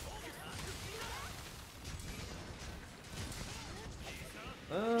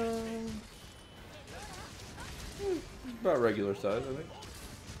 About regular size, I think.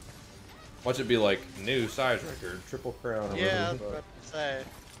 Watch it be like new size record, triple crown. Or Yeah, I whatever was the fuck. about to say.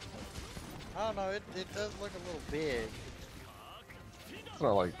 I don't know, it does look a little big. It's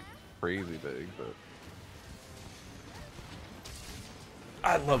not like crazy big, but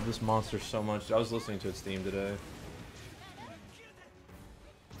I love this monster so much. I was listening to its theme today.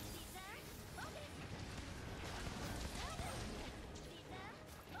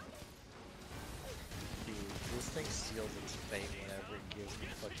 Dude, this thing seals its fate whenever it gives me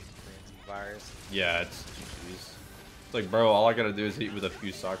fucking frenzy virus. Yeah, it's GG's. It's like, bro, all I gotta do is hit you with a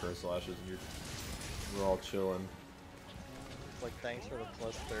few Sakura slashes and we're all chilling. It's like, thanks for the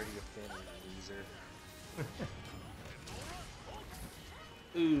plus 30 affinity, loser.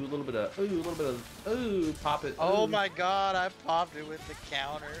 Ooh, a little bit of, ooh, pop it. Oh ooh. my god, I popped it with the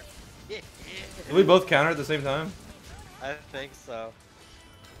counter. Did we both counter at the same time? I think so.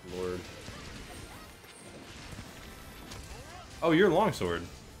 Lord. Oh, you're longsword.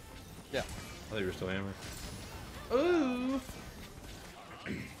 Yeah. I thought you were still hammer. Ooh.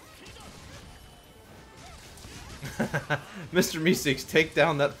 Mr. Meeseeks, take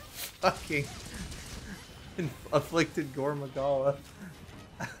down that fucking afflicted Gormagala.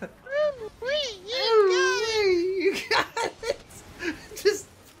 You got it! Just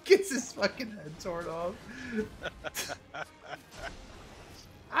gets his fucking head torn off.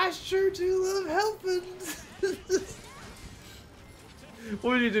 I sure do love helping.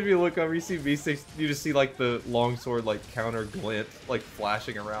 What did you do if you look over, you see V6, you just see like the longsword like counter glint like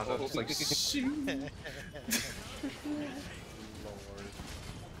flashing around him, just like shoot.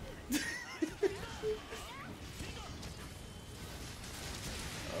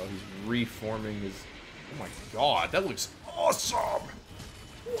 Oh, he's reforming his. Oh my god, that looks awesome!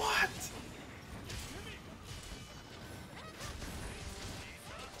 What?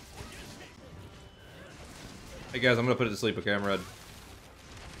 Hey guys, I'm gonna put it to sleep, okay? I'm red.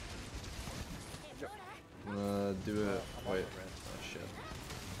 Do it. Wait. Oh shit.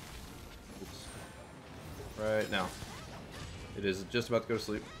 Oops. Right now. It is just about to go to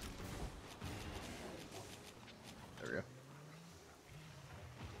sleep. There we go.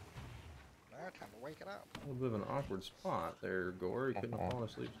 Now time to wake it up. A little bit of an awkward spot there, Gore. You couldn't have fallen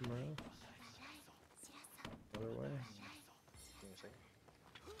asleep somewhere else. Other way. Give me a second.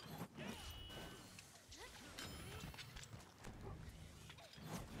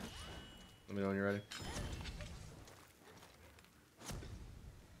 Let me know when you're ready.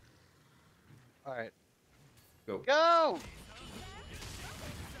 Alright. Go. Go!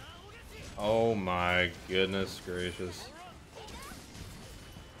 Oh my goodness gracious.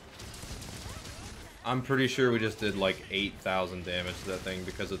 I'm pretty sure we just did like 8,000 damage to that thing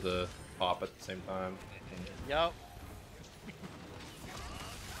because of the pop at the same time. Yup.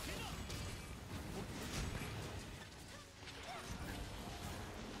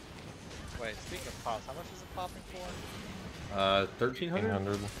 Wait, speaking of pops, how much is it popping for? 1,300?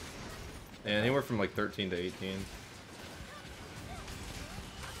 100. Yeah, anywhere from like 13 to 18.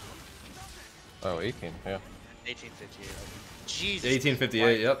 Oh, 18, yeah. 1858. Jesus. 1858,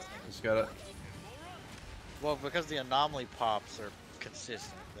 Christ. yep. Just got it. Well, because the anomaly pops are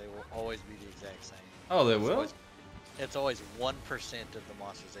consistent, they will always be the exact same. Oh, they will? It's always 1% of the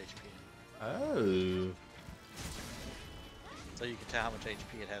monster's HP. Oh. So you can tell how much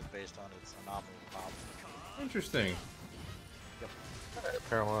HP it has based on its anomaly pop. Interesting.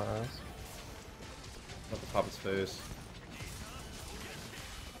 Paralyze. Not to pop its face.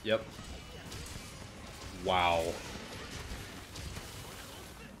 Yep. Wow.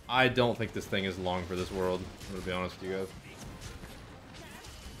 I don't think this thing is long for this world. I'm gonna be honest with you guys.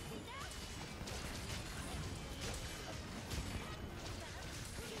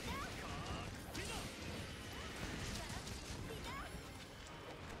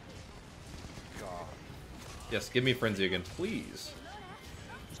 God. Yes, give me Frenzy again, please.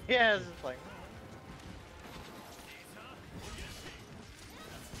 Yeah, it's just like.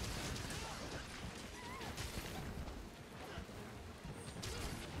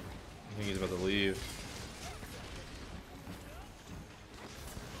 I think he's about to leave.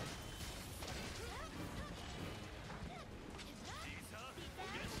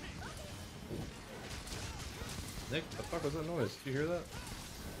 Nick, the fuck was that noise? Did you hear that?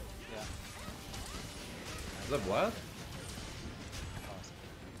 Yeah. Is that Vlad?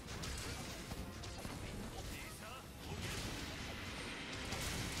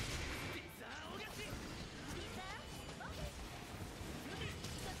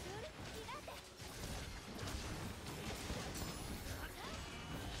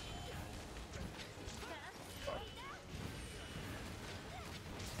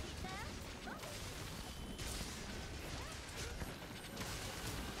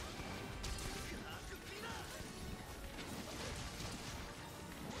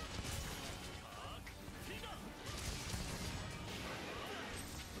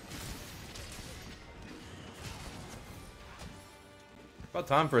 About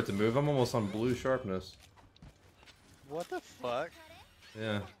time for it to move. I'm almost on blue sharpness. What the fuck?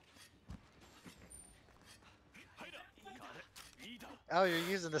 Yeah. Oh, you're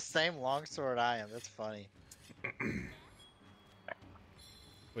using the same longsword I am. That's funny.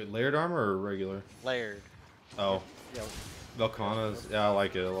 Wait, layered armor or regular? Layered. Oh, Yeah. Velkhana's. Yeah, I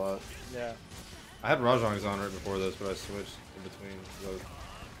like it a lot. Yeah. I had Rajang's on right before this, but I switched in between because I was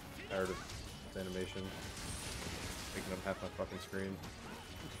tired of its animation taking up half my fucking screen.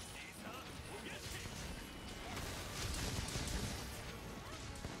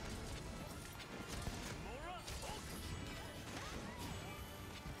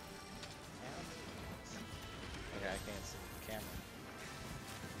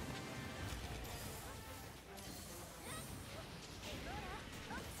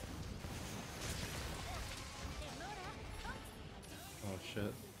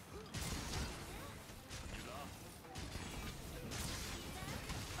 shit.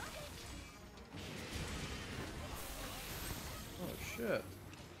 Oh shit.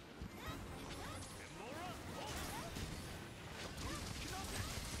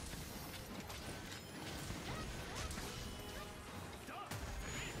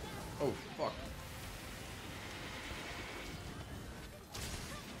 Oh fuck.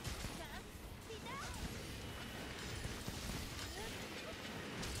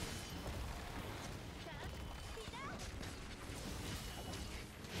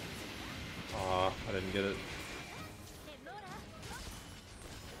 Aw, I didn't get it.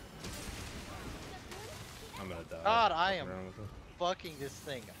 I'm gonna die. God, I am Fucking around with it. fucking this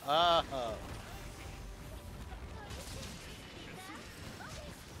thing up.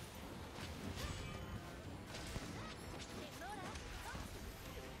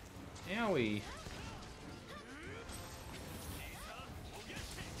 Owie.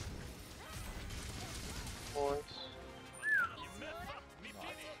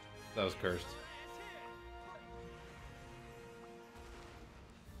 That was cursed.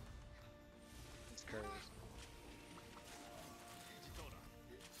 It's cursed.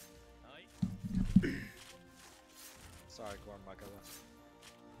 Sorry, Gorn Makala.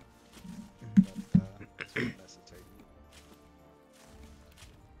 But, it's not necessary.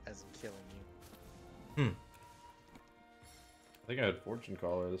 As in killing you. I think I had Fortune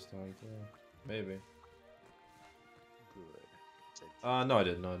Caller this time too. Maybe. Good. No, I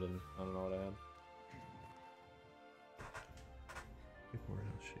didn't. No, I didn't. I don't know what I had. Report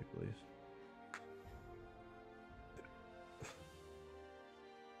out shape, please.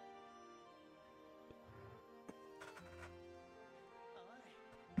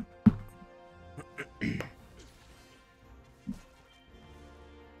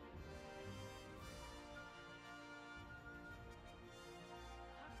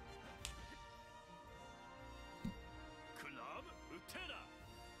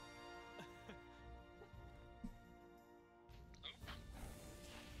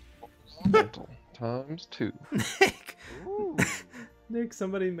 Mental times 2. Nick! Ooh. Nick,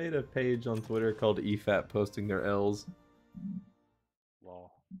 somebody made a page on Twitter called EFAT posting their L's. Lol.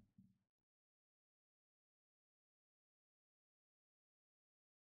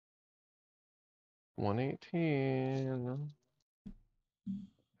 $118.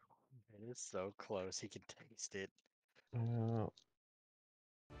 It is so close, he can taste it. Yeah,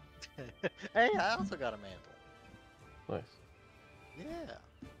 Hey, I also got a mantle. nice. Yeah.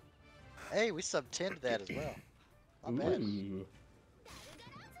 Hey, we sub 10 to that as well. Not bad. Ooh.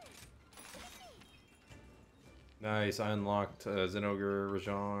 Nice, I unlocked Zenogre,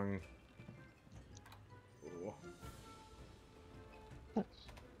 Rajang. Ooh.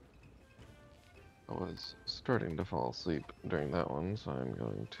 I was starting to fall asleep during that one, so I'm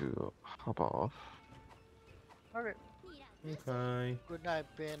going to hop off. Okay. Okay. Good night,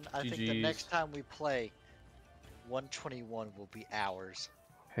 Ben. I think the GGs. next time we play, 121 will be ours.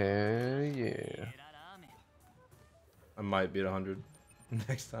 Hell yeah. I might beat 100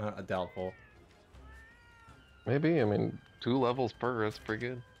 next time. Doubtful. Maybe, I mean, 2 levels per, that's pretty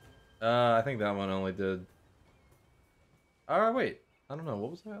good. I think that one only did. Alright, wait. I don't know.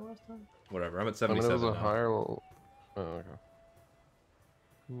 What was that last time? Whatever. I'm at I mean, 77 it was a now. higher level. Oh, okay.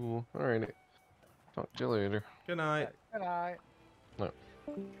 Cool. Alrighty. Talk to you later. Good night. Good night. No.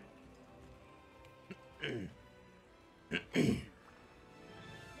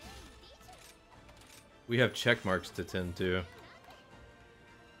 We have check marks to tend to.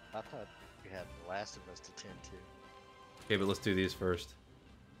 I thought we had The Last of Us to tend to. Okay, but let's do these first.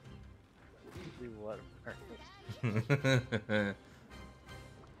 Do what?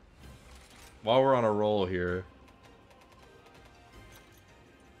 While we're on a roll here.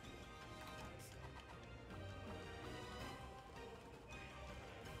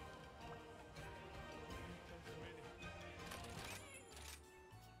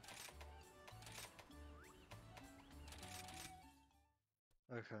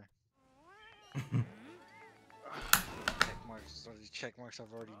 Okay. Check marks. Are these check marks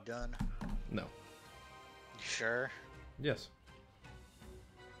I've already done? No. You sure? Yes.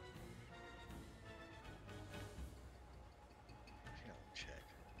 Hang on, check.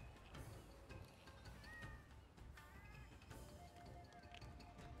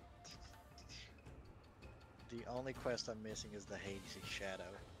 The only quest I'm missing is the Hades Shadow.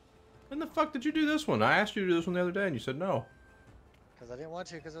 When the fuck did you do this one? I asked you to do this one the other day and you said no. Because I didn't want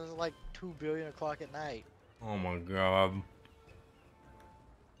to, because it was like 2 billion o'clock at night. Oh my god.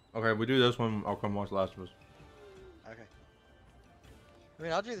 Okay, we do this one. I'll come watch Last of Us. Okay. I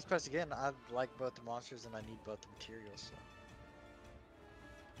mean, I'll do this quest again. I like both the monsters and I need both the materials. So.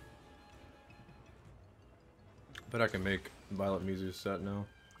 But I can make Violet Mizu set now.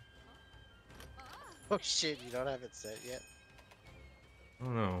 Oh shit, you don't have it set yet? I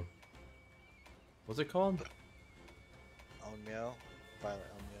don't know. What's it called? Onmyo?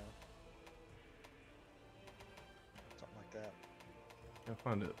 Violet Onmyo. Something like that. Can't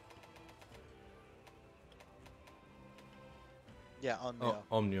find it. Yeah, Onmyo.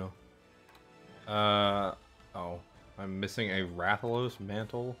 Oh, Omnio. Oh. I'm missing a Rathalos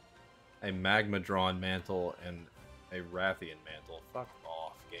mantle, a Magma Drawn mantle, and a Rathian mantle. Fuck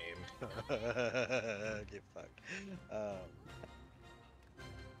off, game. Get fucked. I'm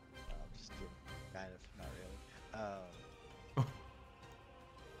just kidding. Kind of, not really.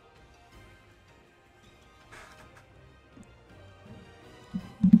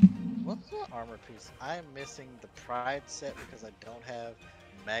 What's the armor piece? I'm missing the Pride set because I don't have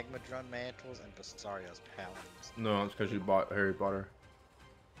Magmadrun mantles and Basarios paladins. No, it's because you bought Harry Potter.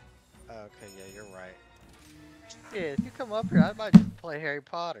 Okay, yeah, you're right. Yeah, if you come up here, I might just play Harry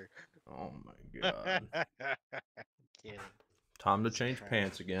Potter. Oh my god. Kidding. Time to It's change crap.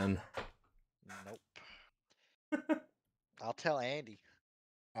 pants again. Nope. I'll tell Andy.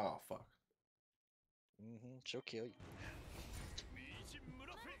 Oh, fuck. She'll kill you.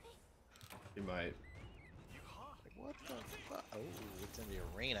 You might. Like, what the fuck? Oh, it's in the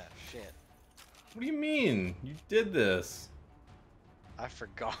arena. Shit. What do you mean? You did this. I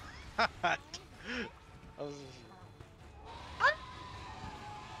forgot. I was.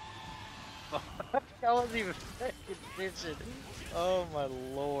 I wasn't even paying attention. Oh my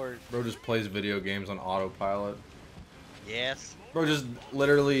lord. Bro just plays video games on autopilot. Yes. Bro just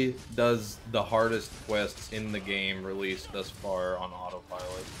literally does the hardest quests in the game released thus far on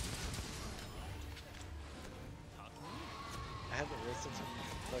autopilot. I haven't listened to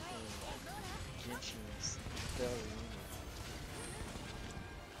fucking Genshin's Stellar.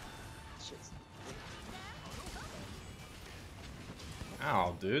 Shit's.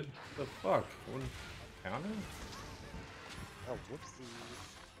 Ow, dude. What the fuck? What counter? Oh, whoopsie.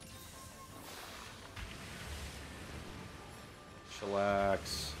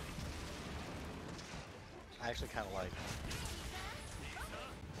 Chillax. I actually kind of like it.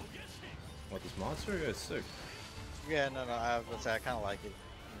 What, this monster? Yeah, it's sick. Yeah, no, I was gonna say I kind of like it in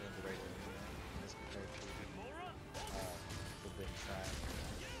the regular arena as compared to the big side.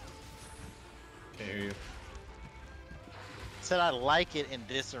 Can't hear you. Said I like it in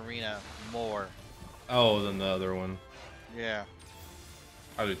this arena more. Oh, than the other one. Yeah.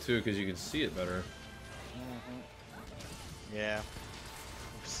 I do too, because you can see it better. Yeah.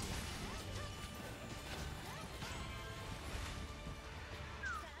 Oopsie.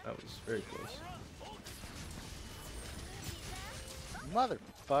 That was very close.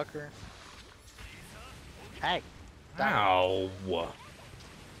 Motherfucker. Hey. Ow.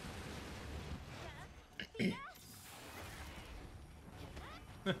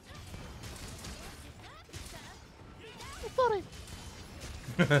 Buddy.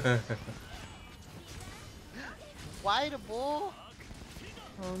 Why the bull?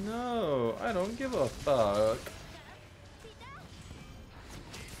 Oh no, I don't give a fuck.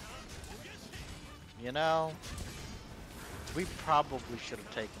 You know, we probably should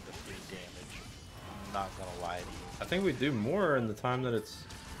have taken the free damage. I'm not gonna lie to you. I think we do more in the time that it's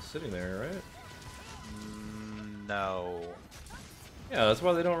sitting there, right? No. Yeah, that's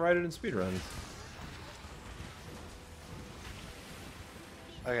why they don't write it in speedruns.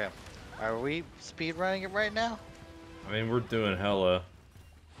 Okay. Are we speedrunning it right now? I mean, we're doing hella.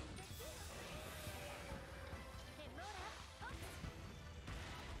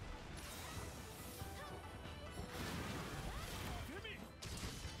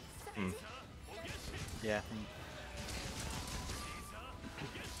 Yeah.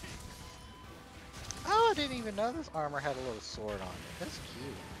 Oh, I didn't even know this armor had a little sword on it. That's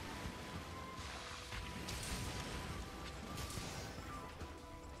cute.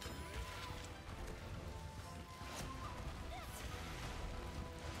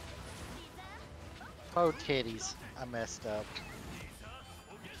 Oh, titties. I messed up.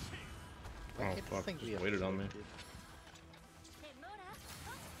 Why Oh, can't this fuck, thing be just waited on me. afflicted?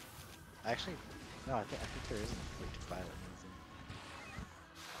 Actually, no, I think there is an afflicted violet means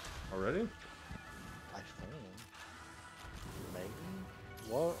Already? I think. Maybe?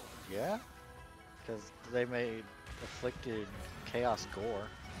 Well, yeah. Because they made afflicted chaos gore.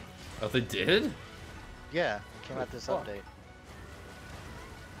 Oh, they did? Yeah, it came out this Fuck. update.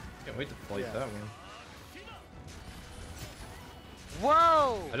 Can't wait to fight Yeah. that one.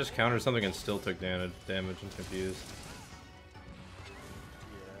 Whoa! I just countered something and still took damage. I'm confused.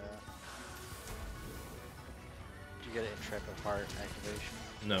 Yeah. Did you get an intrepid heart activation?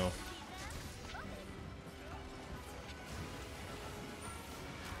 No.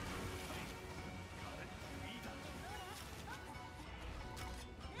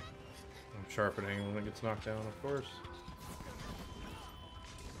 sharpening when it gets knocked down, of course.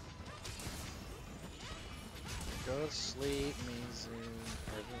 Go to sleep, Mizu.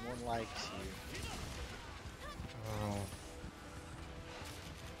 Everyone likes you. Oh.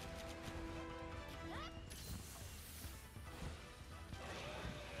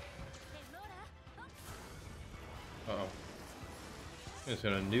 Uh-oh. It's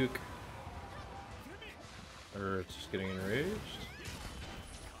gonna nuke. Or it's just getting enraged.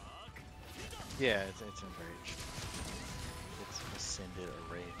 Yeah, it's enraged. It's ascended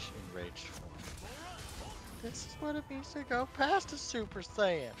enraged form. This is what it means to go past a Super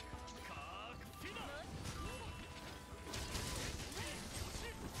Saiyan.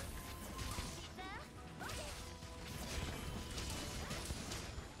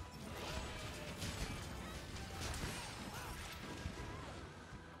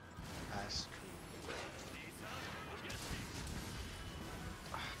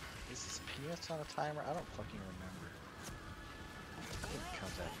 Is this PS on a timer? I don't fucking remember. I think it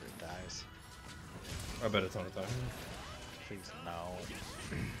comes after it dies. I bet it's on a timer. Please no.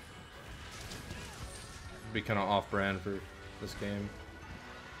 It'd be kind of off-brand for this game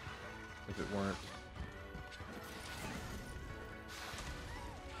if it weren't.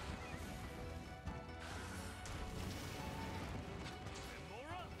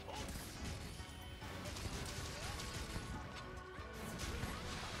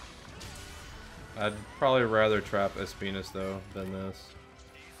 I'd probably rather trap Espinus though than this.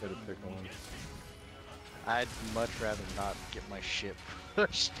 Gotta pick one. I'd much rather not get my ship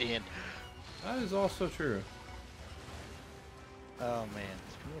pushed in. That is also true. Oh man,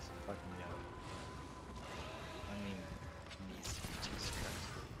 Espinus is fucking yo. I mean, Jesus Christ.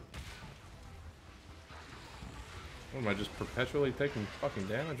 What, am I just perpetually taking fucking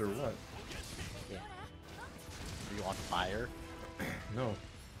damage or what? Yeah. Are you on fire? No.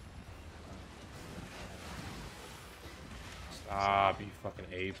 Stop, you fucking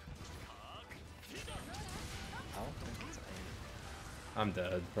ape. I don't think it's a... I'm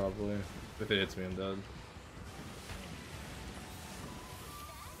dead, probably. If it hits me, I'm dead.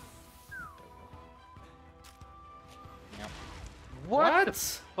 Yep. What?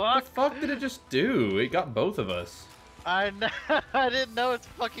 the What the fuck did it just do? It got both of us. I know. I didn't know it's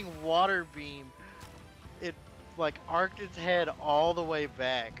fucking water beam. It like arced its head all the way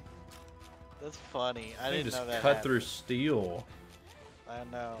back. That's funny. I didn't just know that. cut happened. through steel. I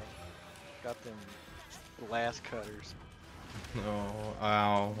know. Got them glass cutters. Oh,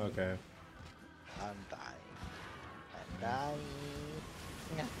 ow. Okay. I'm dying. I'm dying.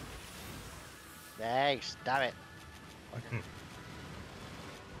 Hey, stop it. An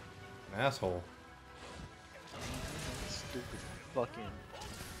asshole. Stupid fucking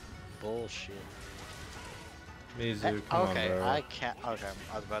bullshit. Mizu, come Okay, on, bro. I can't. Okay,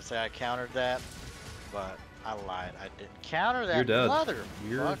 I was about to say I countered that, but I lied. I didn't counter that. You're dead. Mother.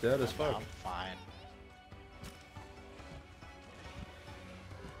 You're dead as fuck. I'm fine.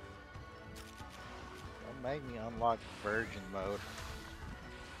 Don't make me unlock virgin mode.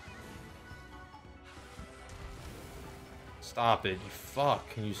 Stop it, you fuck.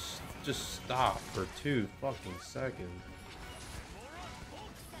 Can you just stop for 2 fucking seconds?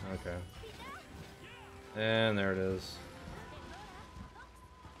 Okay. And there it is.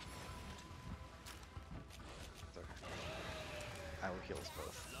 It's okay. I will heal us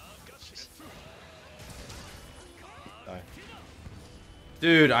both. Gotcha. Die.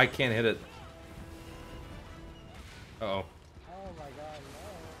 Dude, I can't hit it. Uh-oh. Oh my god,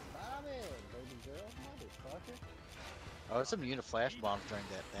 no. Stop it, baby girl. Motherfucker. Oh, it's immune to flash bombs during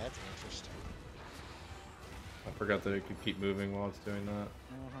that. That's interesting. I forgot that it could keep moving while it's doing that.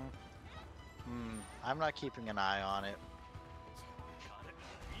 I'm not keeping an eye on it.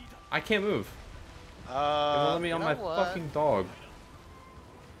 I can't move. It won't let me you on know my what? fucking dog.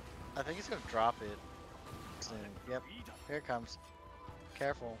 I think it's gonna drop it soon. Yep, here it comes.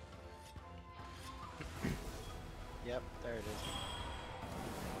 Careful. Yep, there it is.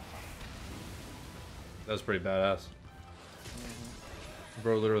 That was pretty badass.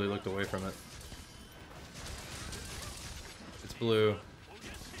 Bro literally looked away from it. It's blue.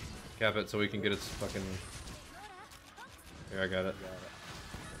 Cap it so we can get its fucking... Here, I got it.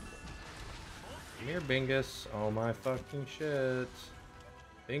 Come here, Bingus. Oh my fucking shit.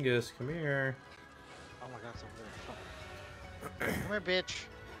 Bingus, come here. Oh my god, it's over there. Come here, bitch.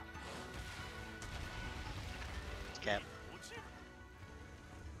 It's Cap.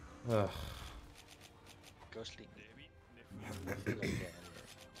 Ugh. Go sleep. Like that,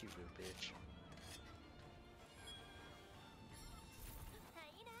 cute little bitch.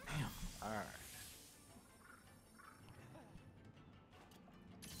 Alright.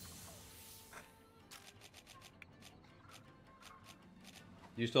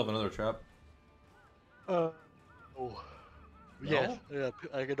 You still have another trap? Oh. Yeah,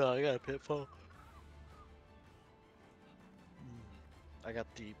 I got a pitfall. I got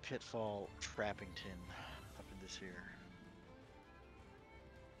the pitfall Trappington up in this here.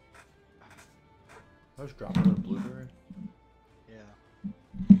 I just dropped another blueberry. Yeah.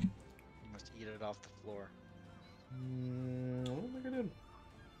 You must eat it off the floor. I don't think I did.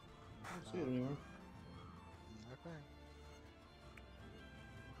 I don't see it anymore. Okay.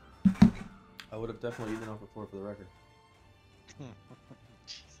 I would have definitely eaten off the floor for the record.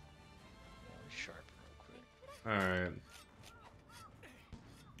 Jeez. Let me sharpen real quick. Alright.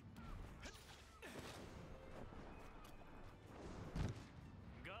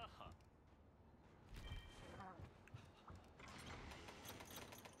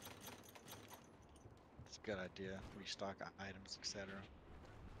 It's a good idea. Restock items, etc.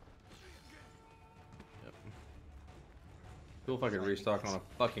 Yep. Cool if I could restock on a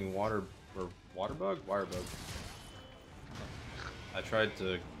fucking water bug? Wire bug. I tried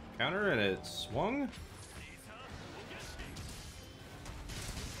to counter and it swung.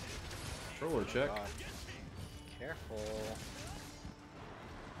 Controller check. God. Careful.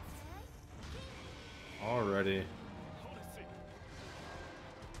 Alrighty.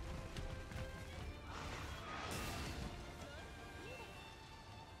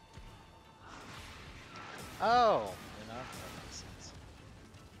 Oh, you know, that makes sense.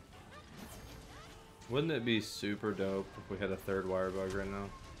 Wouldn't it be super dope if we had a third wire bug right now?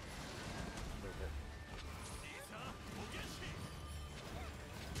 Move it.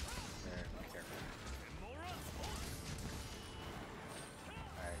 There, careful.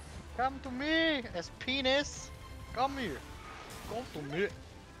 Alright. Come to me, as penis. Come here. Come to me.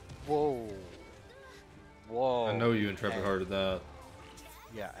 Whoa. Whoa. I know you intrepid Hey. hearted that.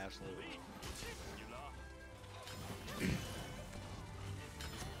 Yeah, absolutely.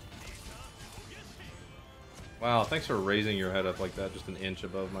 Wow, thanks for raising your head up like that, just an inch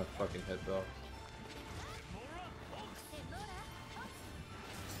above my fucking head belt.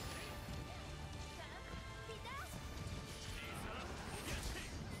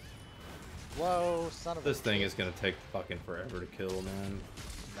 Whoa, son of a This thing bitch. is gonna take fucking forever to kill, man.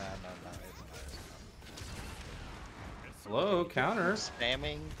 Nah, it's not. Hello, counter.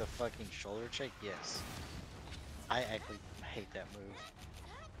 Spamming the fucking shoulder check? Yes. I actually hate that move.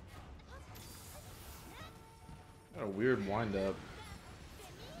 Got a weird wind up.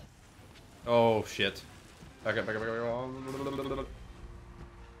 Oh shit. Back up, back up, back up.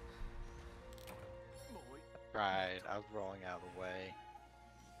 Right, I was rolling out of the way.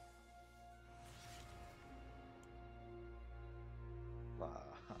 I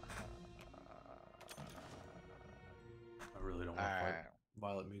really don't want to fight Alright.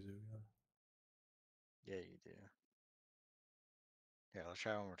 Violet Mizu. Yeah, you do. Yeah, let's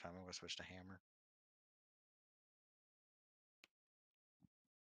try one more time. I'm gonna switch to hammer.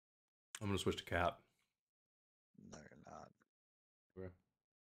 I'm gonna switch to cap. No, you're not. Okay.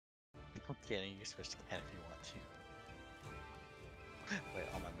 I'm kidding. You can switch to cat if you want to. Wait,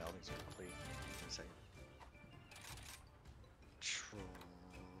 all my meldings are complete. Give me a second.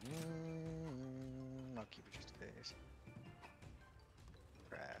 I'll keep it just in case.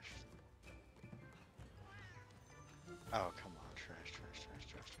 Trash. Oh, come on. Trash, trash, trash,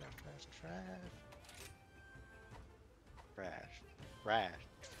 trash, trash, trash, trash. Trash. Trash.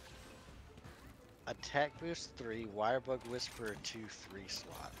 Attack boost 3, Wirebug Whisperer 2, 3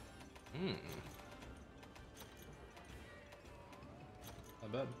 slot. Hmm.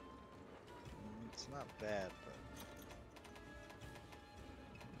 Not bad. It's not bad, but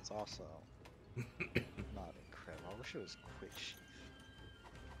it's also not incredible. I wish it was quick sheath.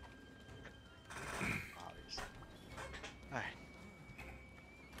 Obviously. Alright.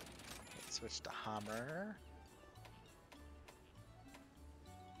 Let's switch to hammer.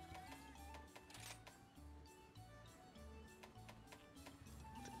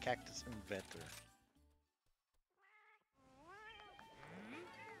 The cactus inventor.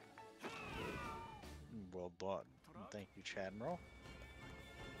 Well done. Thank you, Chadmiral.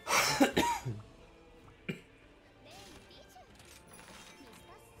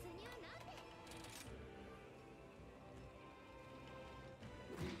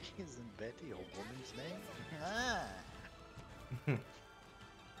 Isn't Betty a woman's name? Ah.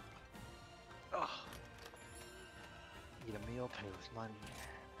 Oh. Eat a meal, pay with money.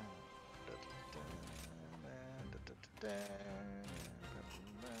 Okay.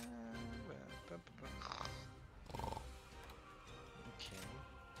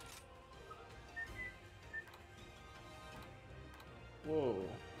 Whoa.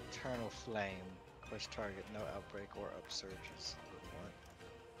 Eternal Flame. Quest target, no outbreak or upsurges. What?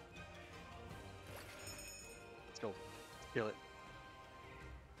 Go. Kill it.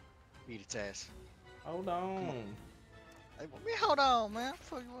 Eat its ass. Hold on. Hey, let me hold on, man.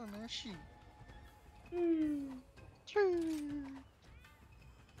 Fuck you on, man. Shoot.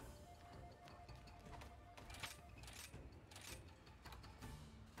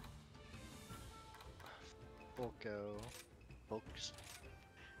 Folko. Folks.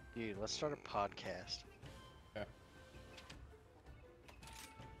 Dude, let's start a podcast. Okay.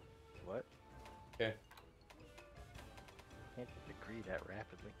 What? Okay. Can't agree that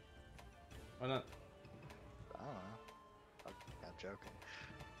rapidly. Why not? I don't know. I'm joking.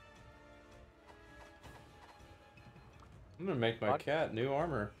 I'm gonna make my cat new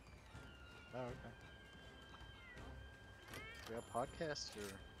armor. Oh, okay. Yeah, podcasts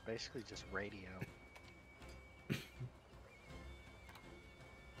are basically just radio.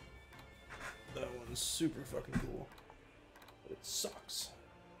 That one's super fucking cool. But it sucks.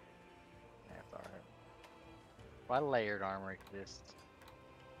 That's alright. Why layered armor exists?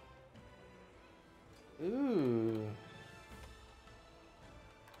 Ooh.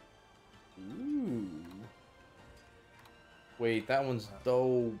 Ooh. Wait, that one's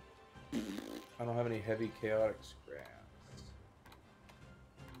dope. I don't have any heavy chaotic scraps.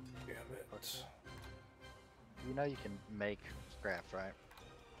 Damn it. You know you can make scraps, right?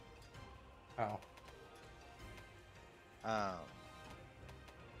 How?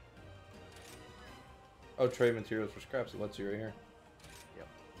 Oh, trade materials for scraps. It lets you right here. Yep.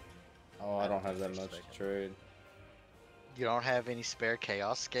 Oh, I don't have that much to trade. You don't have any spare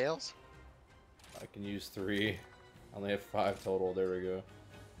chaos scales? I can use 3. I only have 5 total. There we go.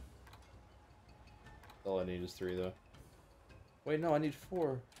 All I need is 3 though. Wait, no, I need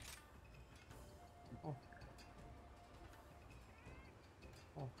 4. Oh.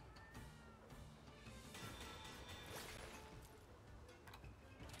 Oh.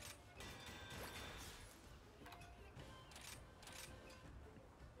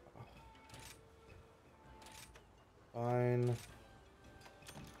 Fine.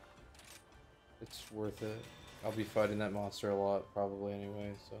 It's worth it. I'll be fighting that monster a lot probably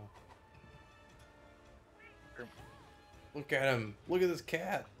anyway, so. Look at him! Look at this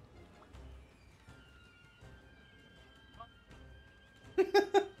cat!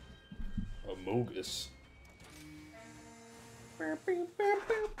 Amogus.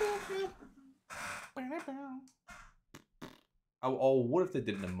 Oh, what if they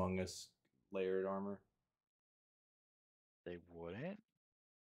did an Among Us layered armor? They wouldn't.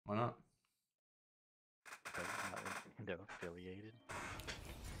 Why not? They're not Nintendo affiliated.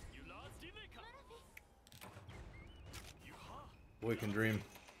 Boy can dream.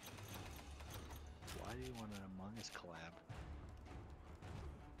 Why do you want an Among Us collab?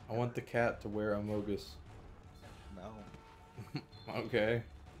 I want the cat to wear Amogus. No. Okay.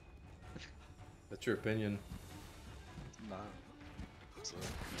 That's your opinion. No. It's a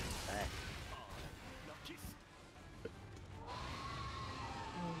fact.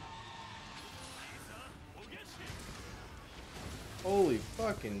 Holy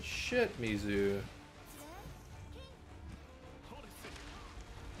fucking shit, Mizu.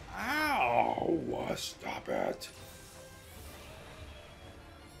 Ow! Stop it.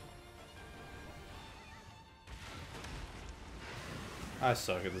 I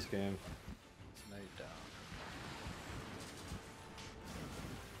suck at this game. No, you don't.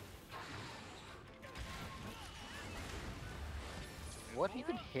 What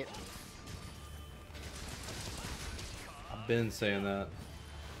even hit me? I've been saying that.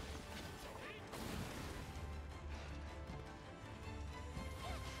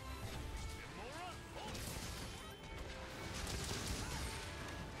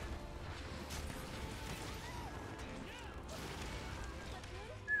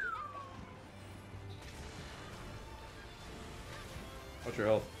 What's your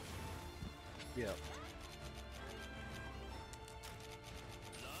health? Yep.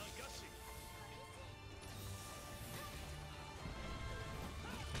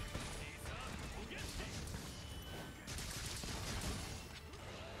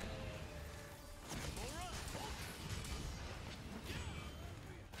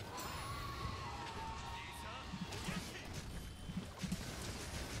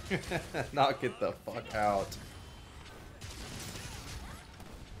 Knock it the fuck out.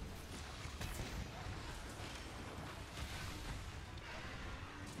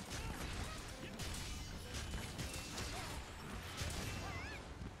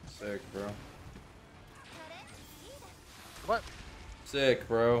 Sick, bro. What? Sick,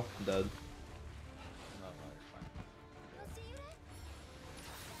 bro. I'm dead. No, you're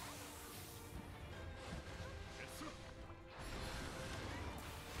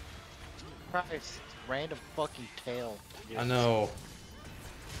fine. Christ. random fucking tail. I know.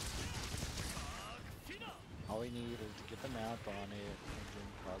 All we need is to get the mount on it and then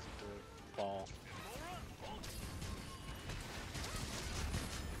cause it to fall.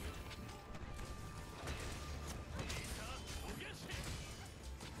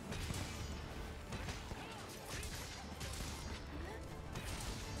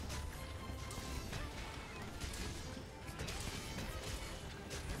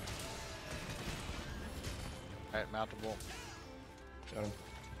 Alright, mountable. Got him.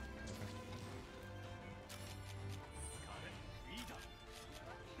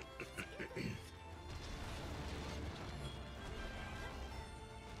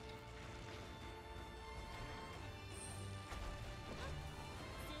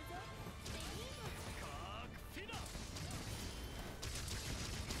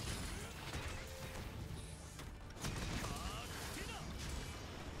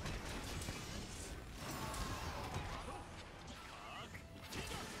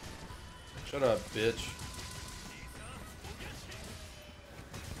 Shut up, bitch.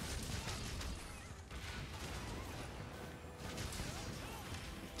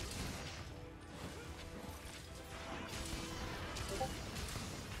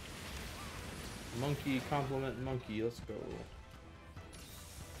 Monkey compliment monkey, let's go.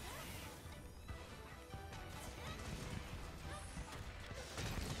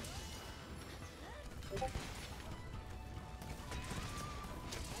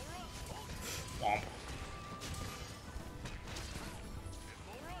 Womp.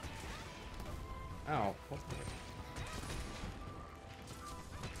 Ow, what the heck?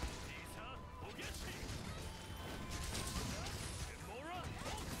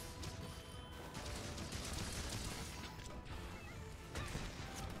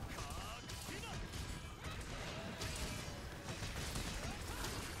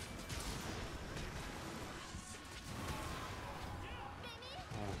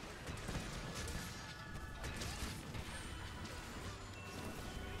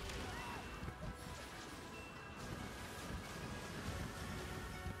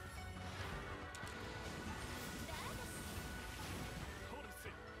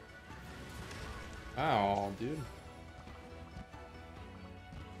 Ow, dude.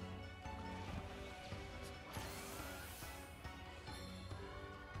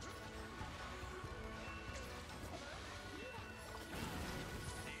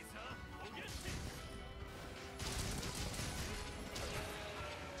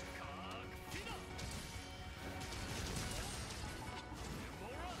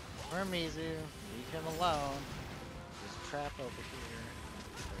 Remizu, leave him alone. There's a trap over here.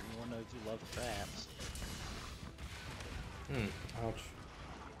 Everyone knows you love traps. Ouch.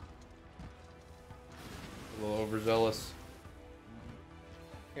 A little overzealous.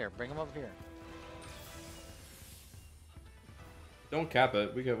 Here, bring him over here. Don't cap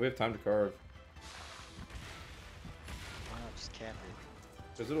it. We have time to carve. Why not just cap it?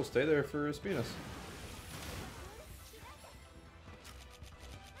 Because it'll stay there for Espinas.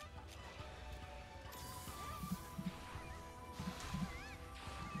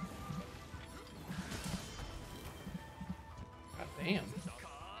 God damn.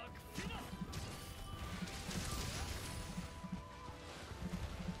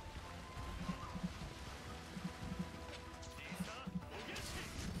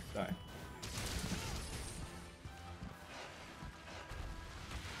 Die.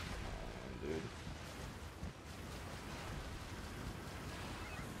 Oh, dude.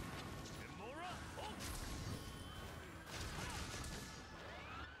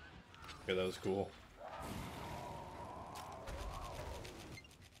 Okay, that was cool.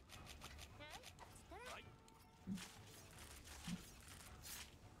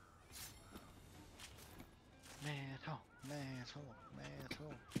 Mantle, mantle,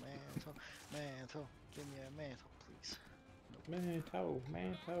 mantle, mantle, mantle. Give me a mantle, please. Manto,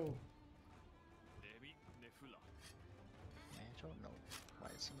 manto. Mantle? No. Why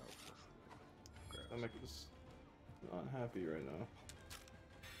is it no? Gross. Stomach is not happy right now.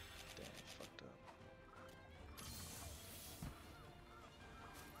 Damn, it's fucked up.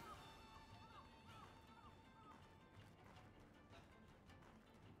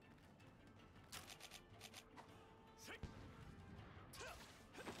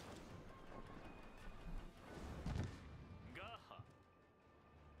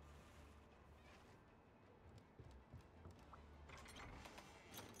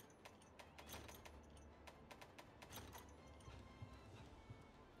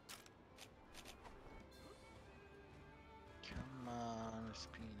 Come on, this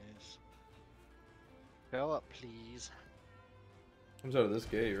penis. Go up, please. Comes out of this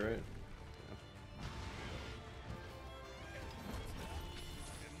gate, right?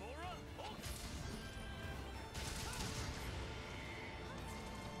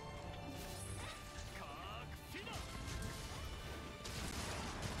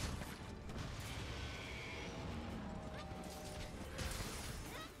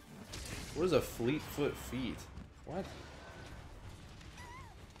 What is a fleet foot feet? What?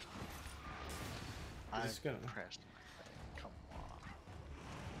 I'm Just gonna- pressed. Come on.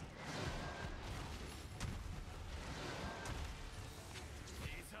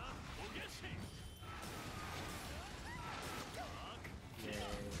 Yay.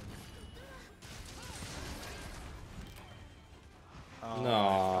 Oh Nah.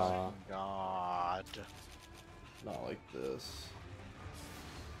 my fucking god. Not like this.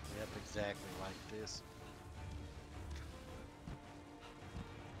 Yep, exactly like this.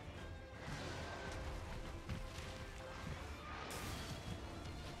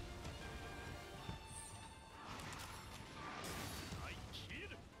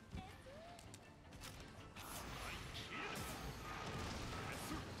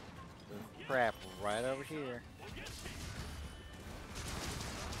 Crap, right over here.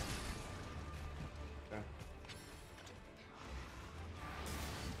 Okay.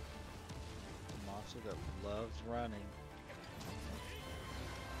 Monster that loves running.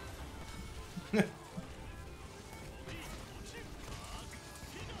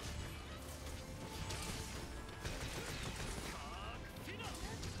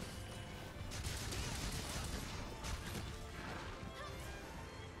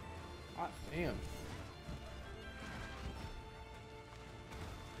 Ah, damn.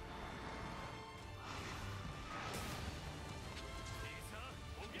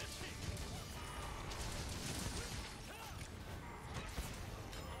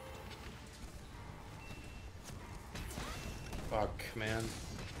 Fuck, man.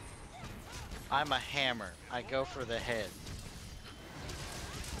 I'm a hammer. I go for the head.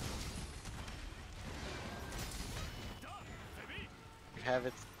 You have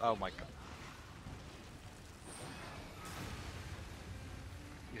its. Oh my god.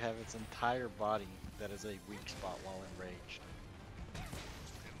 You have its entire body that is a weak spot while enraged.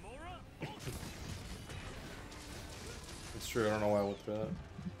 It's true, I don't know why I went for that.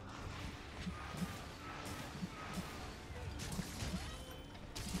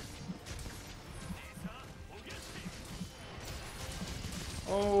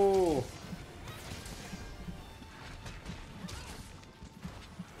 Oh!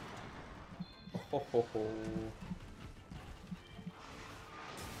 Ho ho ho.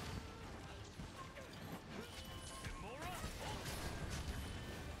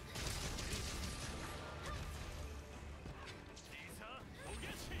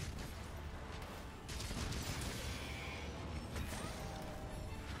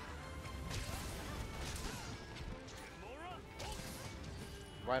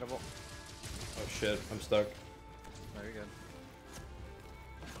 Rightable. Oh shit, I'm stuck. Very good.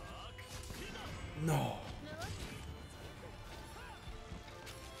 No.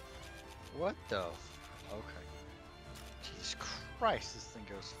 What the? Okay. Jesus Christ, this thing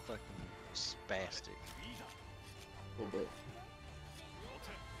goes fucking spastic. A little bit.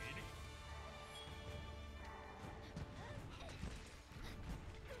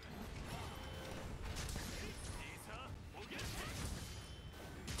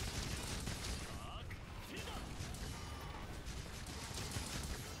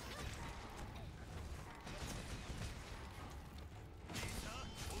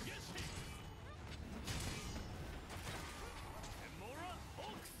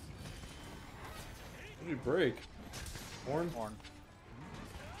 What did you break? Horn? Horn.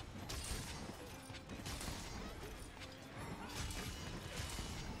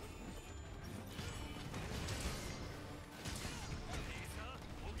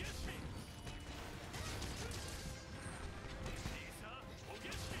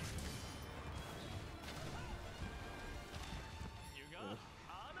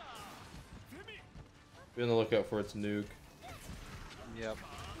 Be on the lookout for its nuke. Yep.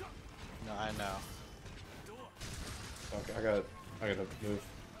 No, I know. Okay, I gotta move.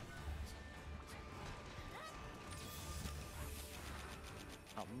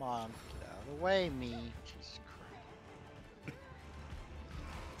 Come on, get out of the way, me. Jesus Christ.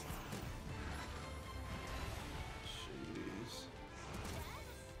 Jeez.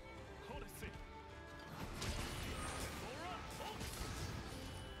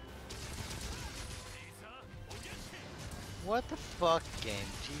 What the fuck, game?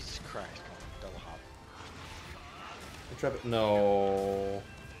 Jesus Christ. Come on, double hop. Trap it. No.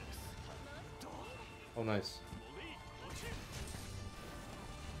 Oh, nice.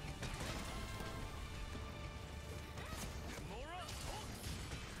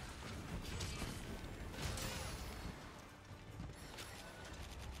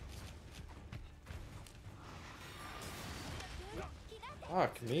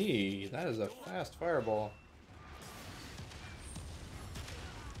 Fuck me. That is a fast fireball.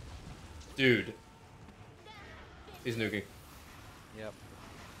 Dude. He's nuking. Yep.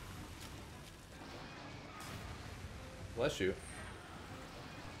 Bless you.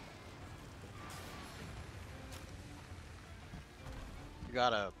 You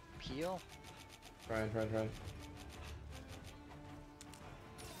got a peel? Trying.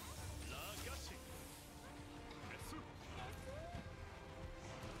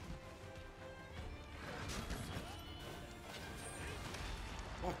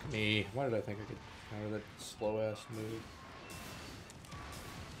 Fuck me. Why did I think I could counter that slow ass move?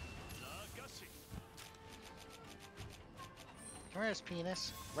 Come here, his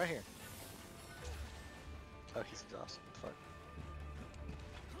penis. Right here. Oh, he's awesome. Fuck.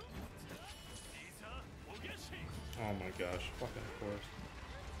 Oh my gosh. Fucking of course.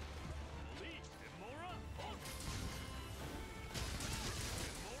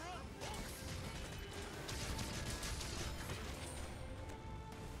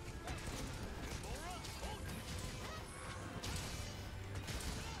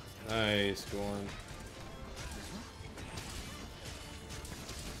 Nice, go on.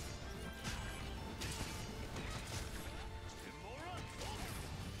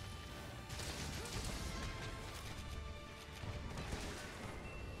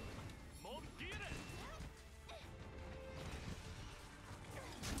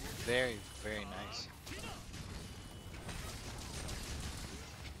 Very, very nice.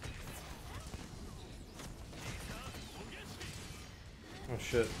 Oh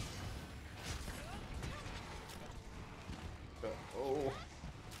shit. Oh.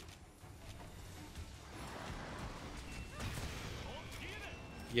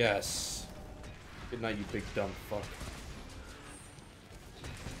 Yes. Good night, you big dumb fuck.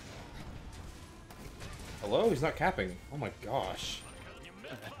 Hello? He's not capping. Oh my gosh.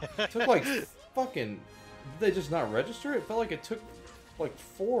 It took like fucking... Did they just not register? It felt like it took like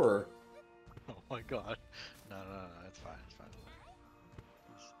 4. Oh my god. No, it's fine, it's fine.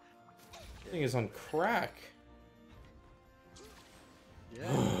 Thing is on crack. Yeah.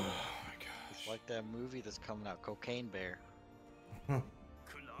 Oh my gosh. It's like that movie that's coming out, Cocaine Bear.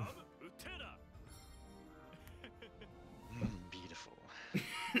 Beautiful.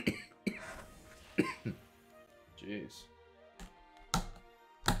 Jeez.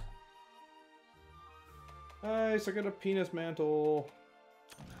 Nice, I got a penis mantle.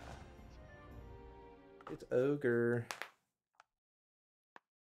 It's ogre.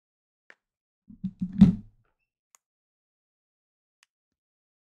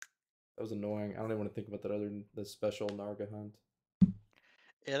 That was annoying. I don't even want to think about that other than the special Narga hunt.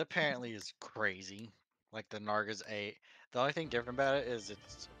 It apparently is crazy. Like the Narga's 8. The only thing different about it is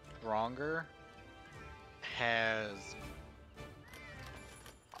it's stronger. Has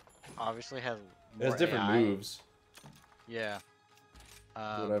obviously has It has more different AI. moves, Yeah. is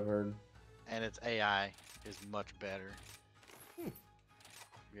what I've heard. And its AI is much better.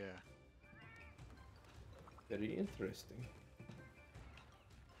 Yeah. Very interesting.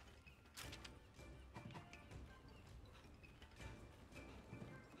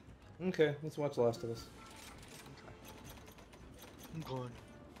 Okay, let's watch Last of Us. I'm going.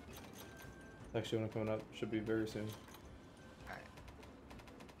 Actually, one coming up should be very soon. Alright.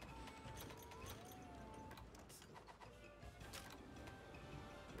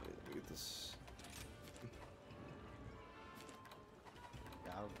 Let me get this.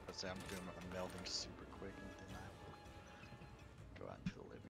 Yeah, I was about to say I'm doing a melding super